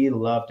 We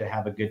love to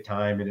have a good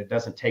time, and it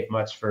doesn't take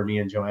much for me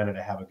and Joanna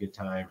to have a good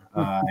time.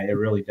 It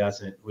really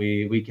doesn't.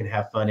 We can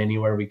have fun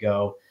anywhere we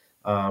go,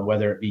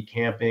 whether it be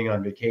camping,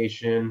 on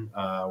vacation,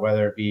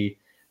 whether it be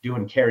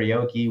doing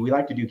karaoke. We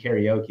like to do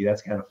karaoke.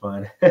 That's kind of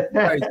fun.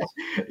 Nice.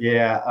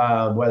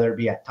 Yeah. Whether it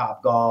be at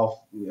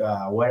Topgolf,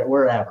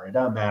 wherever, it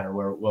doesn't matter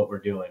what we're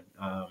doing.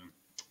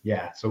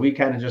 Yeah. So we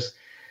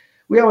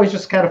always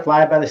just kind of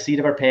fly by the seat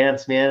of our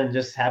pants, man, and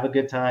just have a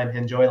good time,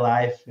 enjoy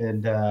life,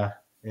 and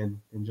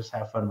just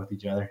have fun with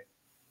each other.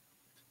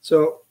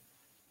 So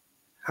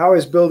how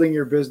has building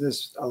your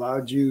business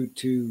allowed you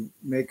to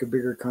make a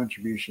bigger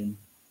contribution?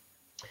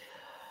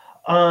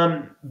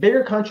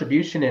 Bigger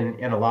contribution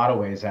in a lot of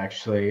ways,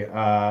 actually.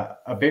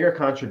 A bigger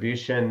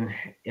contribution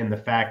in the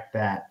fact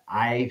that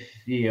I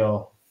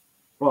feel,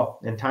 well,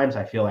 in times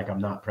I feel like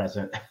I'm not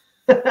present.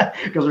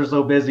 because we're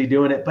so busy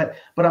doing it. But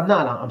I'm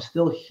not. I'm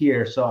still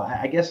here. So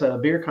I guess a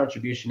bigger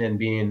contribution in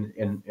being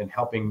in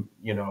helping,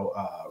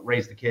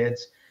 raise the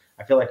kids.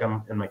 I feel like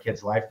I'm in my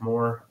kids' life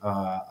more.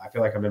 I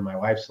feel like I'm in my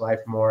wife's life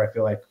more. I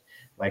feel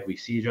like we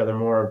see each other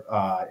more.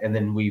 And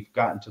then we've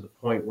gotten to the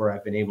point where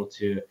I've been able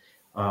to,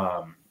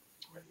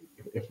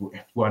 if we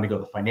want to go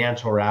the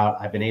financial route,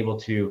 I've been able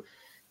to,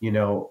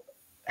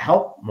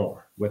 help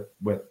more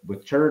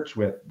with church,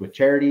 with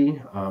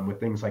charity, with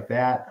things like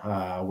that.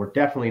 We're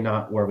definitely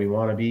not where we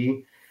want to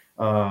be.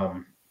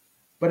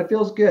 But it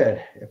feels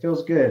good. It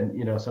feels good,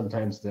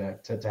 sometimes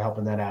to help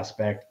in that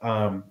aspect.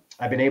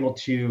 I've been able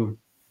to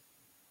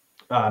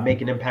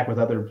make an impact with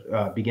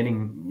other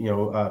beginning,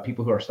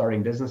 people who are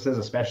starting businesses,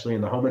 especially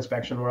in the home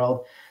inspection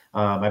world.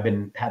 I've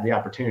had the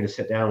opportunity to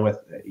sit down with,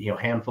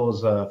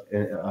 handfuls of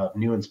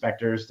new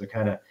inspectors to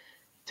kind of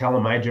tell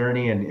them my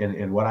journey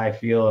and what I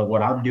feel,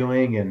 what I'm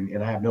doing.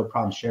 And I have no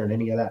problem sharing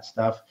any of that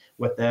stuff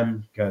with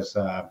them, because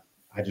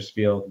I just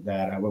feel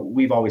that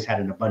we've always had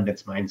an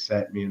abundance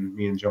mindset,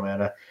 me and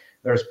Joanna.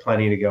 There's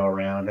plenty to go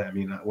around. I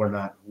mean,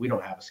 we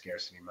don't have a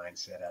scarcity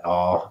mindset at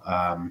all.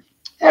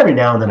 Every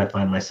now and then I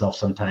find myself,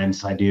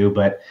 sometimes I do,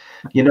 but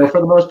for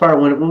the most part,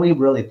 when we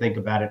really think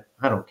about it,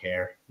 I don't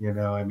care.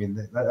 I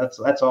mean,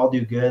 let's all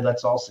do good.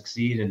 Let's all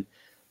succeed, and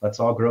let's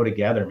all grow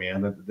together,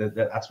 man.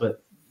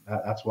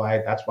 That's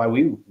why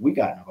we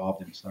got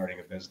involved in starting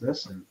a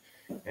business,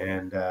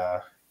 and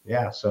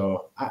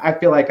so I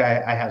feel like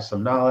I have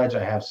some knowledge.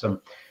 I have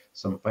some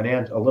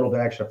financial, a little bit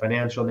extra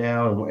financial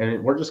now,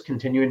 and we're just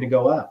continuing to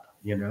go up,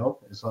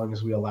 as long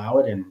as we allow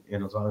it,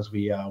 and as long as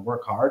we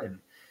work hard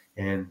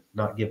and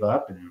not give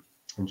up, and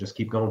just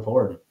keep going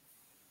forward.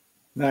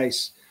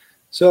 Nice.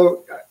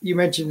 So you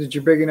mentioned that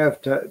you're big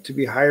enough to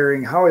be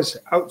hiring. How has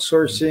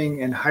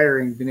outsourcing and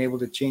hiring been able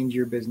to change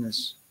your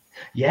business?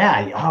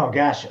 Yeah. Oh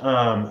gosh.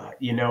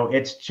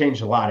 It's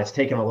changed a lot. It's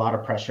taken a lot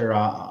of pressure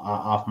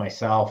off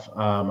myself.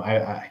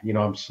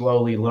 I'm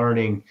slowly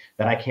learning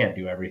that I can't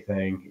do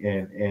everything.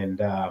 And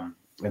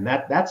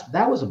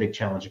that was a big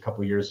challenge a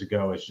couple of years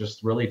ago, is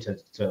just really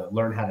to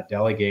learn how to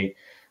delegate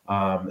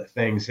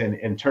things.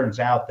 And turns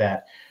out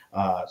that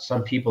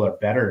some people are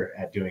better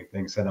at doing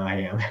things than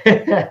I am,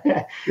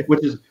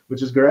 which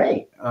is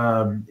great.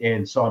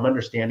 And so I'm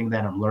understanding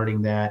that, I'm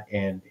learning that,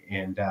 and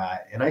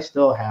I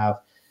still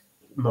have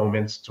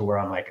moments to where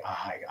I'm like,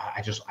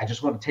 I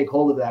just want to take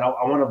hold of that. I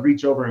want to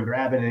reach over and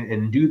grab it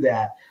and do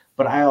that.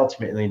 But I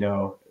ultimately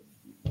know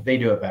they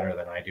do it better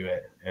than I do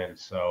it. And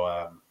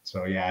so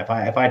yeah,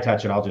 if I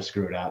touch it, I'll just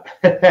screw it up,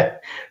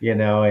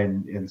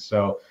 and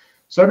so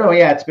no,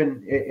 yeah, it's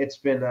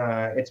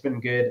been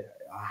good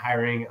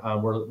hiring.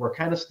 We're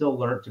kind of still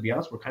to be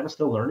honest, we're kind of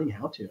still learning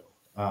how to.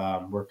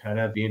 We're kind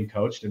of being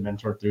coached and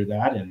mentored through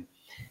that, and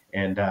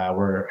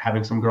we're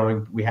having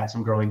we had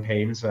some growing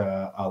pains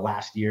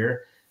last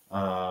year.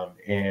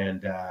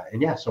 And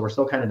yeah, so we're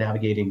still kind of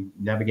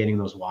navigating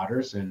those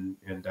waters,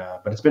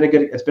 but it's been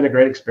a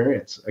great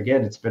experience.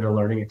 Again, it's been a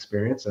learning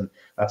experience, and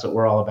that's what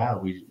we're all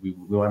about. We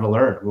want to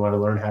learn. We want to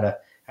learn how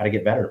to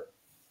get better.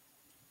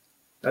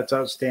 That's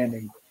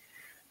outstanding.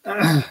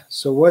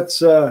 So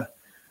what's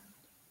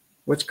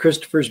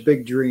Christopher's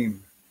big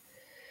dream?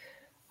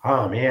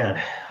 Oh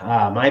man,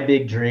 my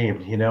big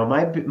dream,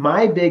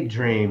 my big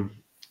dream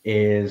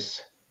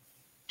is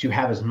to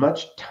have as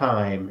much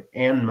time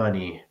and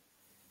money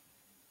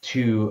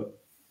to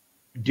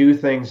do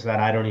things that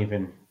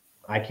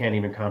I can't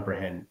even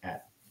comprehend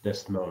at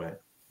this moment.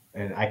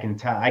 And I can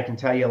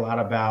tell you a lot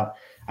about,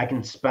 I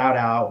can spout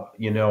out,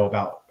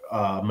 about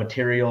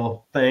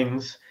material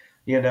things,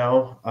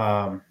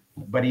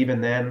 but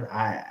even then,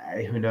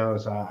 who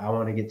knows? I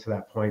want to get to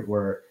that point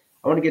where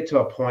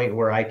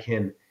I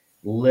can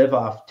live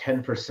off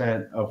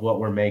 10% of what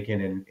we're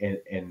making,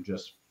 and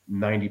just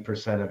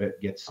 90% of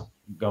it gets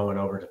going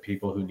over to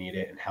people who need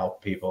it, and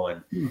help people,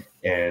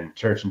 and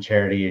church and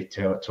charity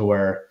to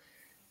where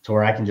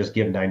I can just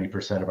give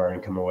 90% of our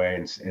income away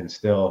and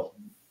still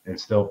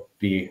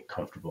be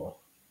comfortable,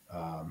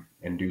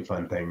 and do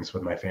fun things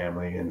with my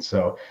family. And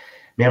so,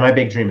 man, my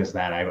big dream is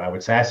that.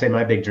 I say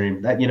my big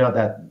dream, that,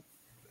 that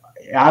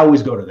I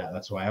always go to that.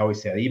 That's why I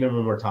always say that. Even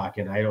when we're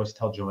talking, I always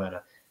tell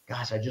Joanna,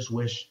 gosh, I just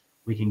wish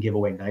we can give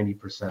away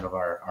 90% of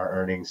our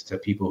earnings to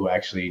people who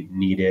actually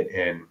need it,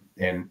 and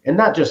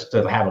not just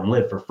to have them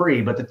live for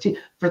free, but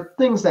for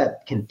things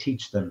that can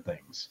teach them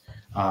things,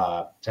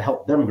 to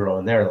help them grow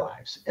in their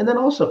lives. And then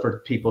also for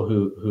people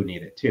who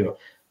need it too.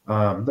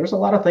 There's a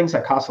lot of things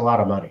that cost a lot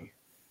of money,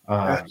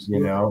 and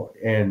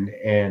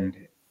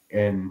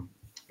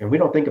we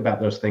don't think about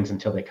those things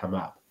until they come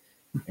up,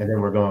 and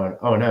then we're going,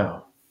 oh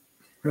no.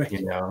 Right.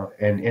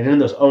 And in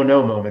those oh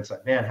no moments,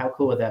 like, man, how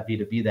cool would that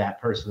be that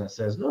person that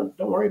says, no,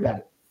 don't worry about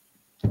it.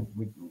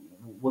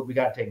 We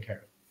got it taken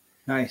care of.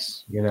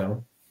 Nice.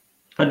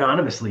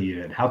 Anonymously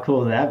even. How cool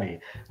would that be?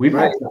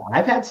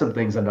 I've had some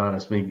things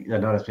anonymously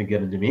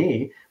given to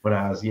me when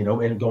I was,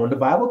 and going to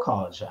Bible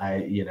college.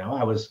 I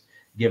was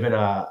given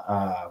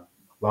a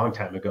long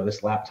time ago.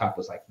 This laptop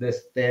was like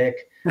this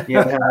thick, you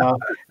know,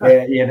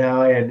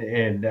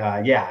 and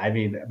yeah, I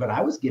mean, but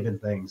I was given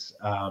things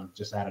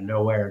just out of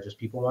nowhere. Just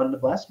people wanted to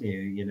bless me.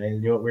 You know, they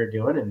knew what we were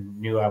doing and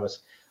knew I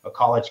was a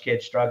college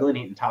kid struggling,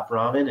 eating top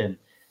ramen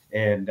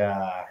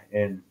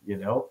and you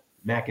know,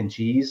 mac and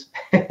cheese.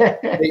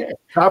 Hey,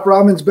 top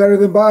ramen's better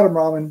than bottom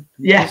ramen.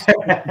 Yeah.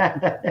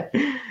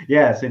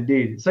 Yes,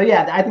 indeed. So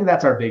yeah, I think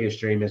that's our biggest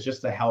dream, is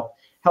just to help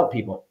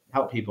people,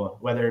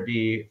 whether it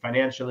be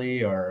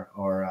financially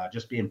or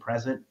just being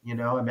present. You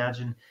know,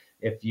 imagine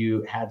if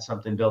you had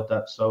something built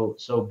up so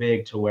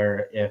big to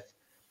where, if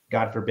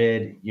God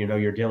forbid, you know,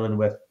 you're dealing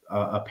with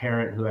a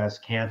parent who has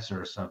cancer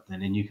or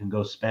something, and you can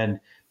go spend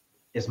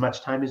as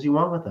much time as you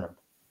want with them,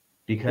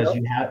 because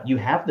you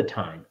have the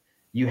time,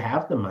 you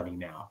have the money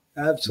now.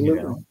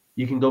 Absolutely. You know?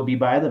 You can go be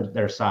by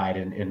their side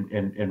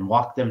and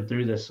walk them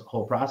through this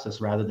whole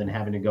process, rather than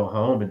having to go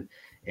home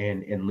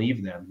and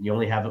leave them. You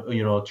only have,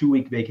 you know, a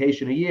 2-week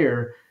vacation a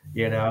year.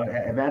 You know,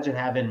 imagine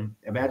having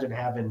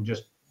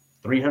just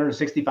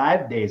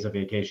 365 days of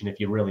vacation if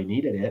you really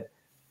needed it.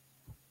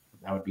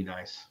 That would be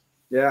nice.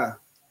 Yeah.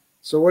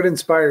 So what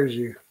inspires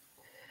you?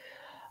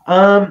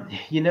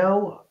 You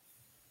know,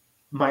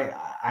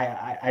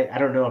 I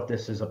don't know if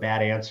this is a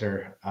bad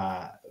answer.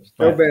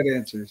 No bad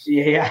answers.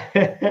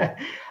 Yeah.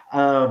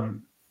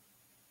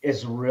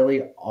 Is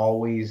really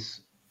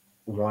always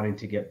wanting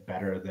to get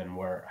better than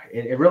where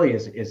it really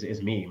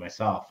is me,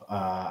 myself.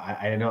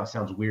 I know it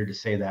sounds weird to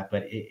say that,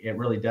 but it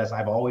really does.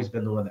 I've always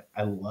been the one that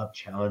I love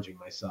challenging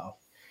myself.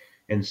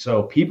 And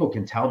so people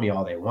can tell me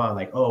all they want,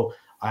 like, oh,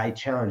 I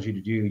challenge you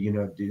to do, you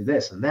know, do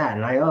this and that.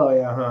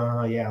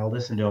 And yeah, I'll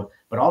listen to them.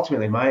 But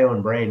ultimately my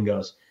own brain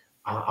goes,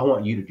 I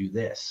want you to do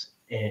this.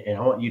 And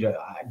I want you to,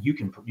 you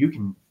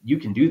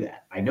can do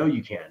that. I know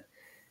you can.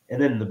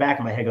 And then in the back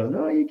of my head goes,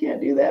 no, you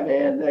can't do that,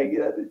 man. Like,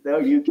 no,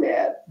 you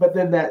can't. But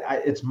then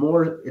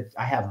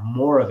I have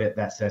more of it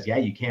that says, yeah,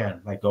 you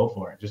can. Like, go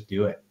for it. Just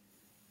do it.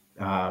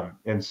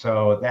 And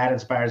so that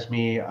inspires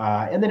me.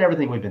 And then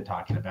everything we've been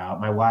talking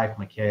about, my wife,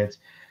 my kids,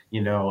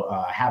 you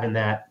know, having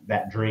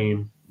that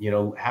dream, you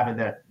know, having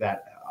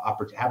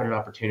having an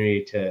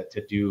opportunity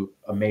to do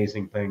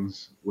amazing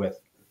things with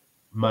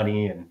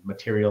money and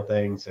material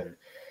things and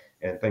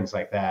things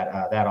like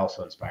that. That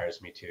also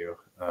inspires me too.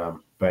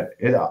 But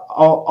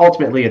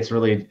ultimately, it's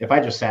really, if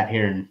I just sat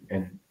here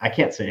and I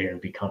can't sit here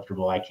and be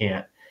comfortable. I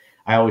can't.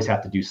 I always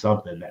have to do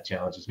something that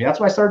challenges me. That's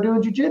why I started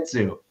doing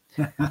jujitsu.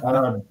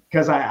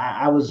 Because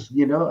I was,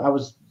 you know, I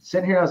was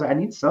sitting here. I was like, I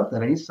need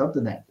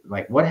something that,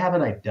 like, what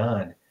haven't I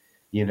done,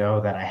 you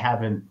know, that I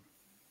haven't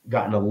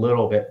gotten a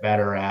little bit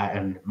better at.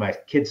 And my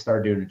kids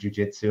started doing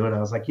jujitsu, and I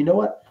was like, you know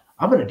what?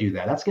 I'm going to do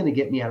that. That's going to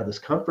get me out of this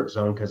comfort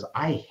zone, because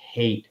I've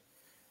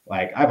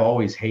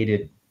always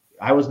hated,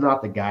 I was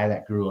not the guy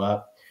that grew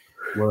up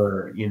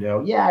where, you know,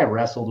 yeah, I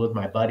wrestled with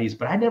my buddies,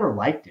 but I never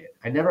liked it.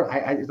 I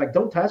it's like,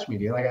 don't touch me,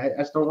 dude. Like, I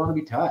just don't want to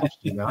be touched.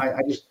 You know, I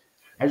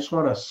just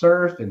want to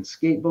surf and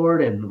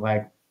skateboard, and,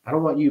 like, I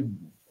don't want you,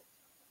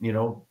 you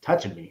know,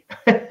 touching me.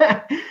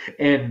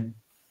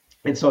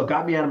 And so it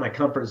got me out of my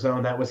comfort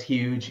zone. That was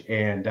huge.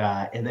 And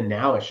then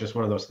now it's just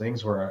one of those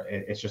things where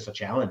it's just a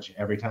challenge.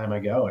 Every time I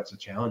go, it's a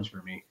challenge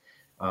for me.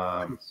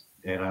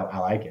 And I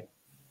like it.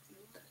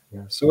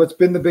 Yeah. So what's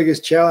been the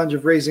biggest challenge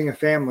of raising a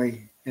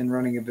family and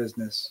running a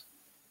business?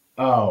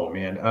 Oh,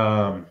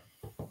 man.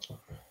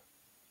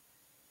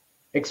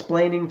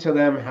 Explaining to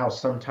them how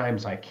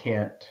sometimes I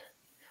can't.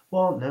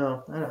 Well,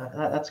 no,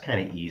 that's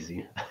kind of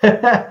easy.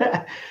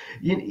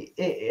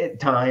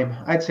 Time,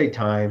 I'd say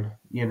time.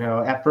 You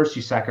know, at first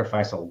you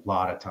sacrifice a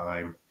lot of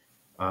time.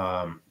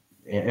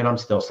 And I'm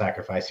still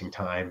sacrificing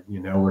time. You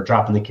know, we're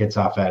dropping the kids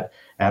off at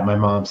my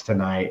mom's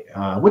tonight,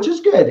 which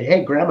is good.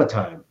 Hey, grandma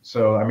time.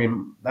 So, I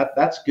mean,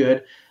 that's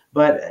good.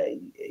 But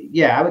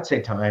yeah, I would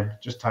say time,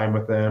 just time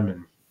with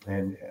them,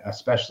 and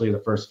especially the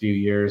first few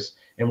years.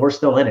 And we're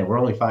still in it. We're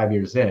only 5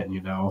 years in,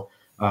 you know,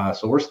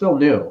 so we're still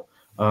new,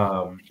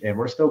 and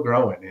we're still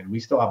growing, and we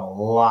still have a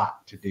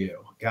lot to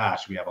do.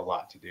 Gosh, we have a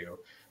lot to do.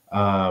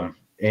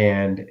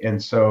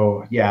 And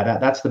so, yeah,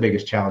 that's the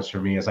biggest challenge for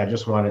me, is I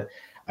just want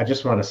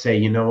to say,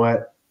 you know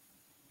what,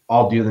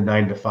 I'll do the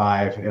 9 to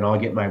 5, and I'll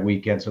get my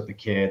weekends with the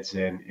kids,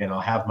 and I'll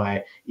have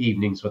my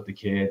evenings with the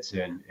kids,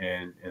 and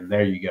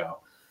there you go.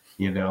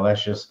 You know,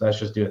 let's just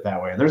do it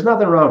that way. And there's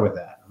nothing wrong with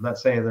that. I'm not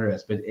saying there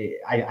is, but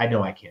I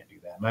know I can't do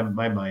that.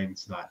 My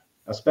mind's not,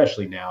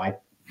 especially now,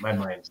 my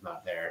mind's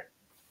not there.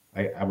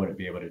 I wouldn't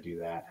be able to do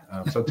that.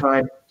 So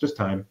time, just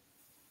time.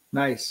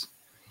 Nice.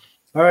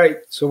 All right.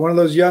 So one of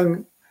those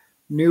young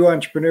new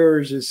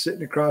entrepreneurs is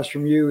sitting across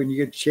from you, and you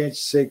get a chance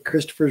to say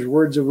Christopher's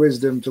words of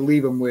wisdom to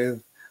leave them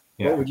with.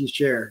 Yeah. What would you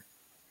share?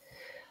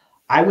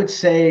 I would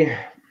say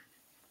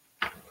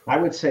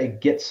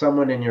get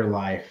someone in your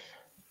life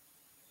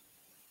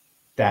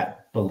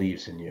that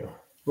believes in you.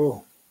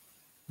 Oh,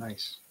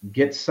 nice.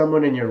 Get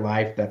someone in your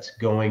life that's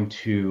going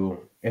to,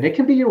 and it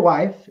can be your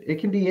wife, it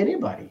can be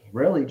anybody,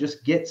 really.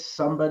 Just get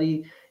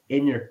somebody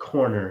in your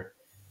corner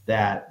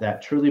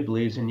that truly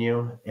believes in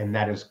you, and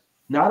that is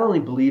not only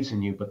believes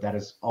in you, but that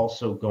is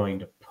also going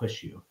to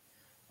push you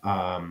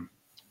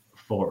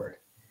forward.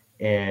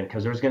 And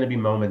because there's going to be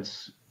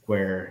moments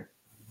where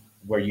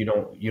you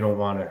don't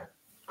want to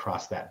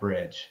cross that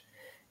bridge,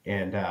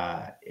 and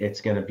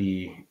it's going to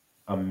be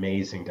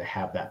amazing to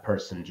have that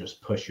person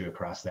just push you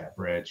across that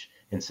bridge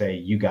and say,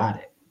 you got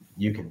it,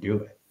 you can do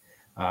it.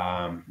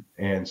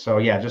 And so,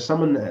 yeah, just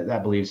someone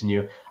that believes in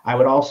you. I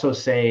would also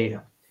say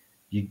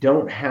you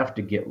don't have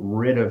to get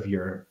rid of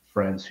your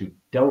friends who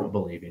don't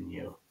believe in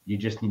you. You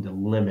just need to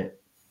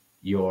limit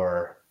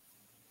your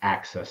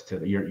access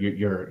to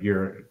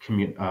your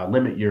community,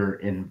 limit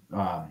your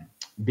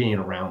being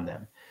around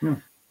them.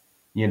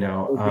 You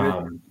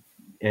know,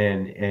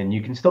 and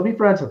you can still be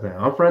friends with them.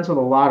 I'm friends with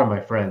a lot of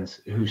my friends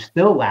who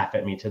still laugh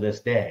at me to this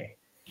day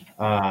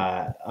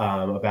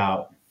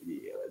about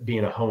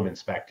being a home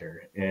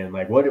inspector, and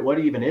like, what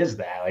even is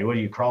that? Like, what do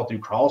you crawl through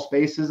crawl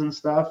spaces and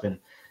stuff?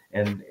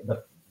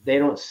 But they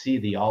don't see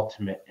the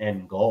ultimate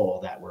end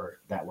goal that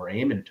we're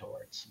aiming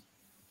towards.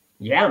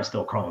 Yeah, I'm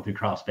still crawling through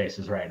crawl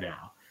spaces right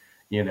now,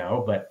 you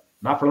know, but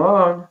not for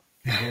long.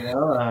 You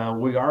know,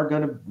 we are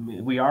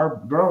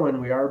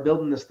growing, we are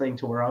building this thing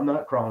to where I'm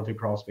not crawling through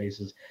crawl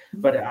spaces.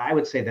 But I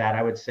would say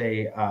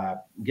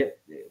get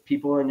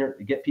people in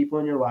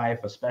your life,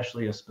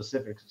 especially a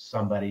specific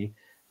somebody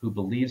who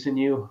believes in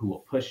you, who will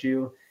push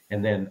you,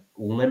 and then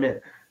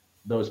limit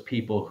those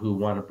people who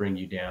want to bring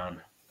you down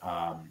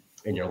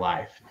in your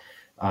life,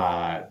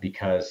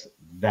 because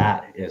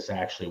that is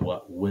actually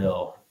what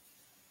will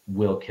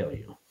kill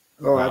you.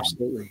 Oh,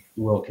 absolutely.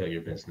 Will kill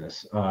your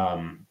business.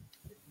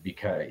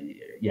 Because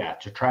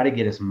to try to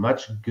get as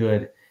much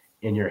good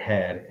in your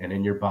head and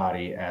in your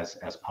body as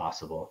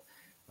possible.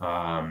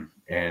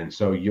 And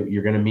so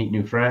you're going to meet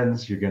new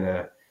friends. You're going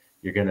to,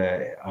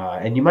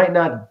 and you might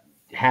not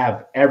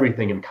have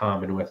everything in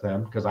common with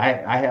them, because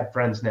I have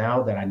friends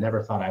now that I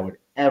never thought I would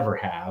ever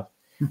have.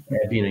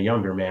 Being a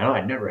younger man,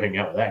 I'd never hang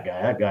out with that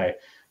guy. That guy,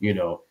 you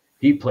know,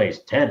 he plays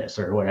tennis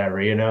or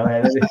whatever, you know,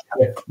 and,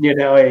 you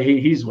know,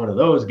 he's one of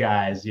those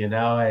guys, you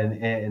know,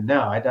 and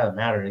no, it doesn't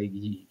matter.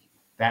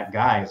 That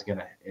guy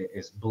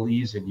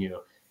believes in you,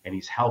 and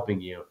he's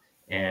helping you,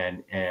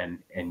 and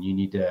you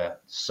need to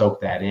soak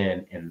that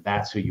in. And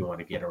that's who you want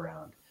to get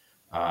around,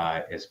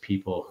 is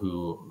people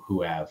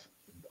who have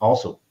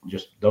also,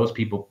 just those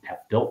people have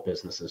built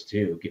businesses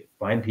too.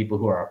 Find people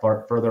who are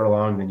further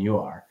along than you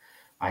are.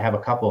 I have a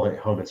couple of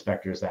home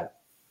inspectors that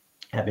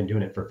have been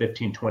doing it for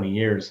 15, 20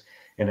 years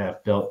and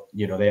have built,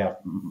 you know, they have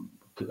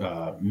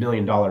 $1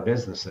 million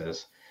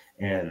businesses,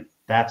 and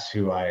that's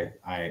who I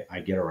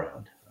get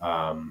around.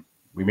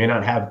 We may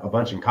not have a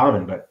bunch in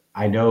common, but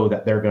I know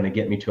that they're going to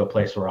get me to a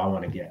place where I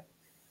want to get.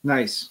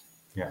 Nice.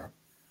 Yeah.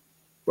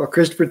 Well,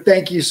 Christopher,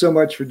 thank you so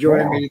much for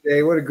joining me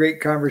today. What a great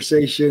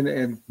conversation,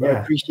 and I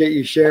appreciate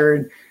you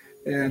sharing.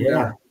 And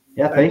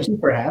thank you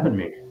for having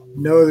me.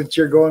 Know that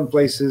you're going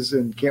places,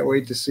 and can't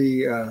wait to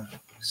see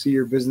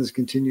your business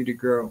continue to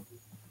grow.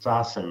 It's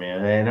awesome,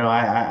 man. I know.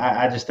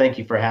 I just thank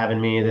you for having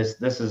me. This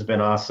has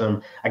been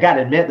awesome. I got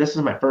to admit, this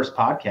is my first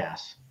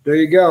podcast. There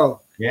you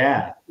go.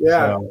 Yeah.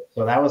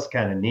 So that was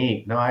kind of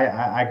neat. No,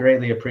 I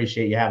greatly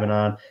appreciate you having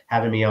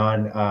me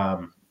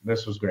on.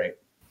 This was great.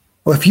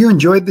 Well, if you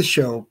enjoyed the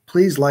show,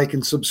 please like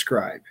and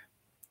subscribe.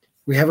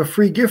 We have a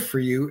free gift for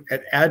you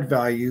at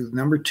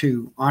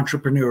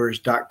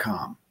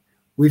addvalue2entrepreneurs.com.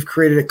 We've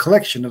created a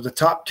collection of the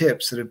top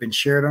tips that have been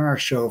shared on our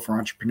show for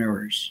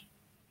entrepreneurs.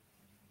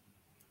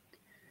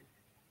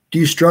 Do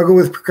you struggle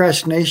with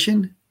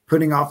procrastination,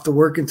 putting off the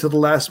work until the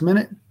last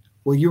minute?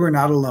 Well, you are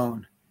not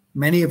alone.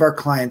 Many of our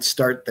clients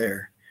start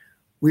there.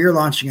 We are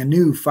launching a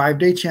new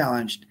 5-day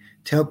challenge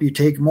to help you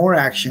take more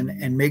action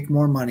and make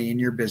more money in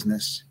your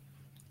business.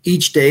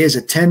 Each day is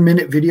a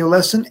 10-minute video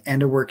lesson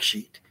and a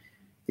worksheet.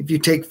 If you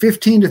take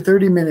 15 to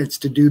 30 minutes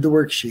to do the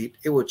worksheet,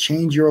 it will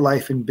change your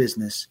life and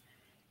business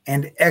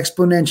and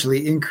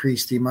exponentially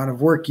increase the amount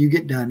of work you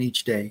get done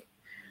each day.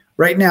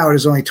 Right now, it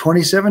is only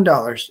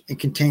 $27 and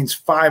contains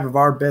 5 of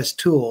our best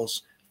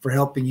tools for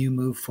helping you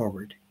move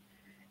forward.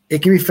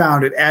 It can be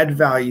found at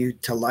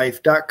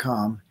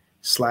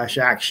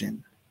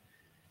addvalue2life.com/action.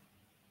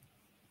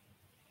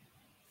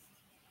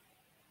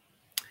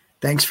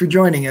 Thanks for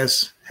joining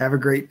us. Have a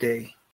great day.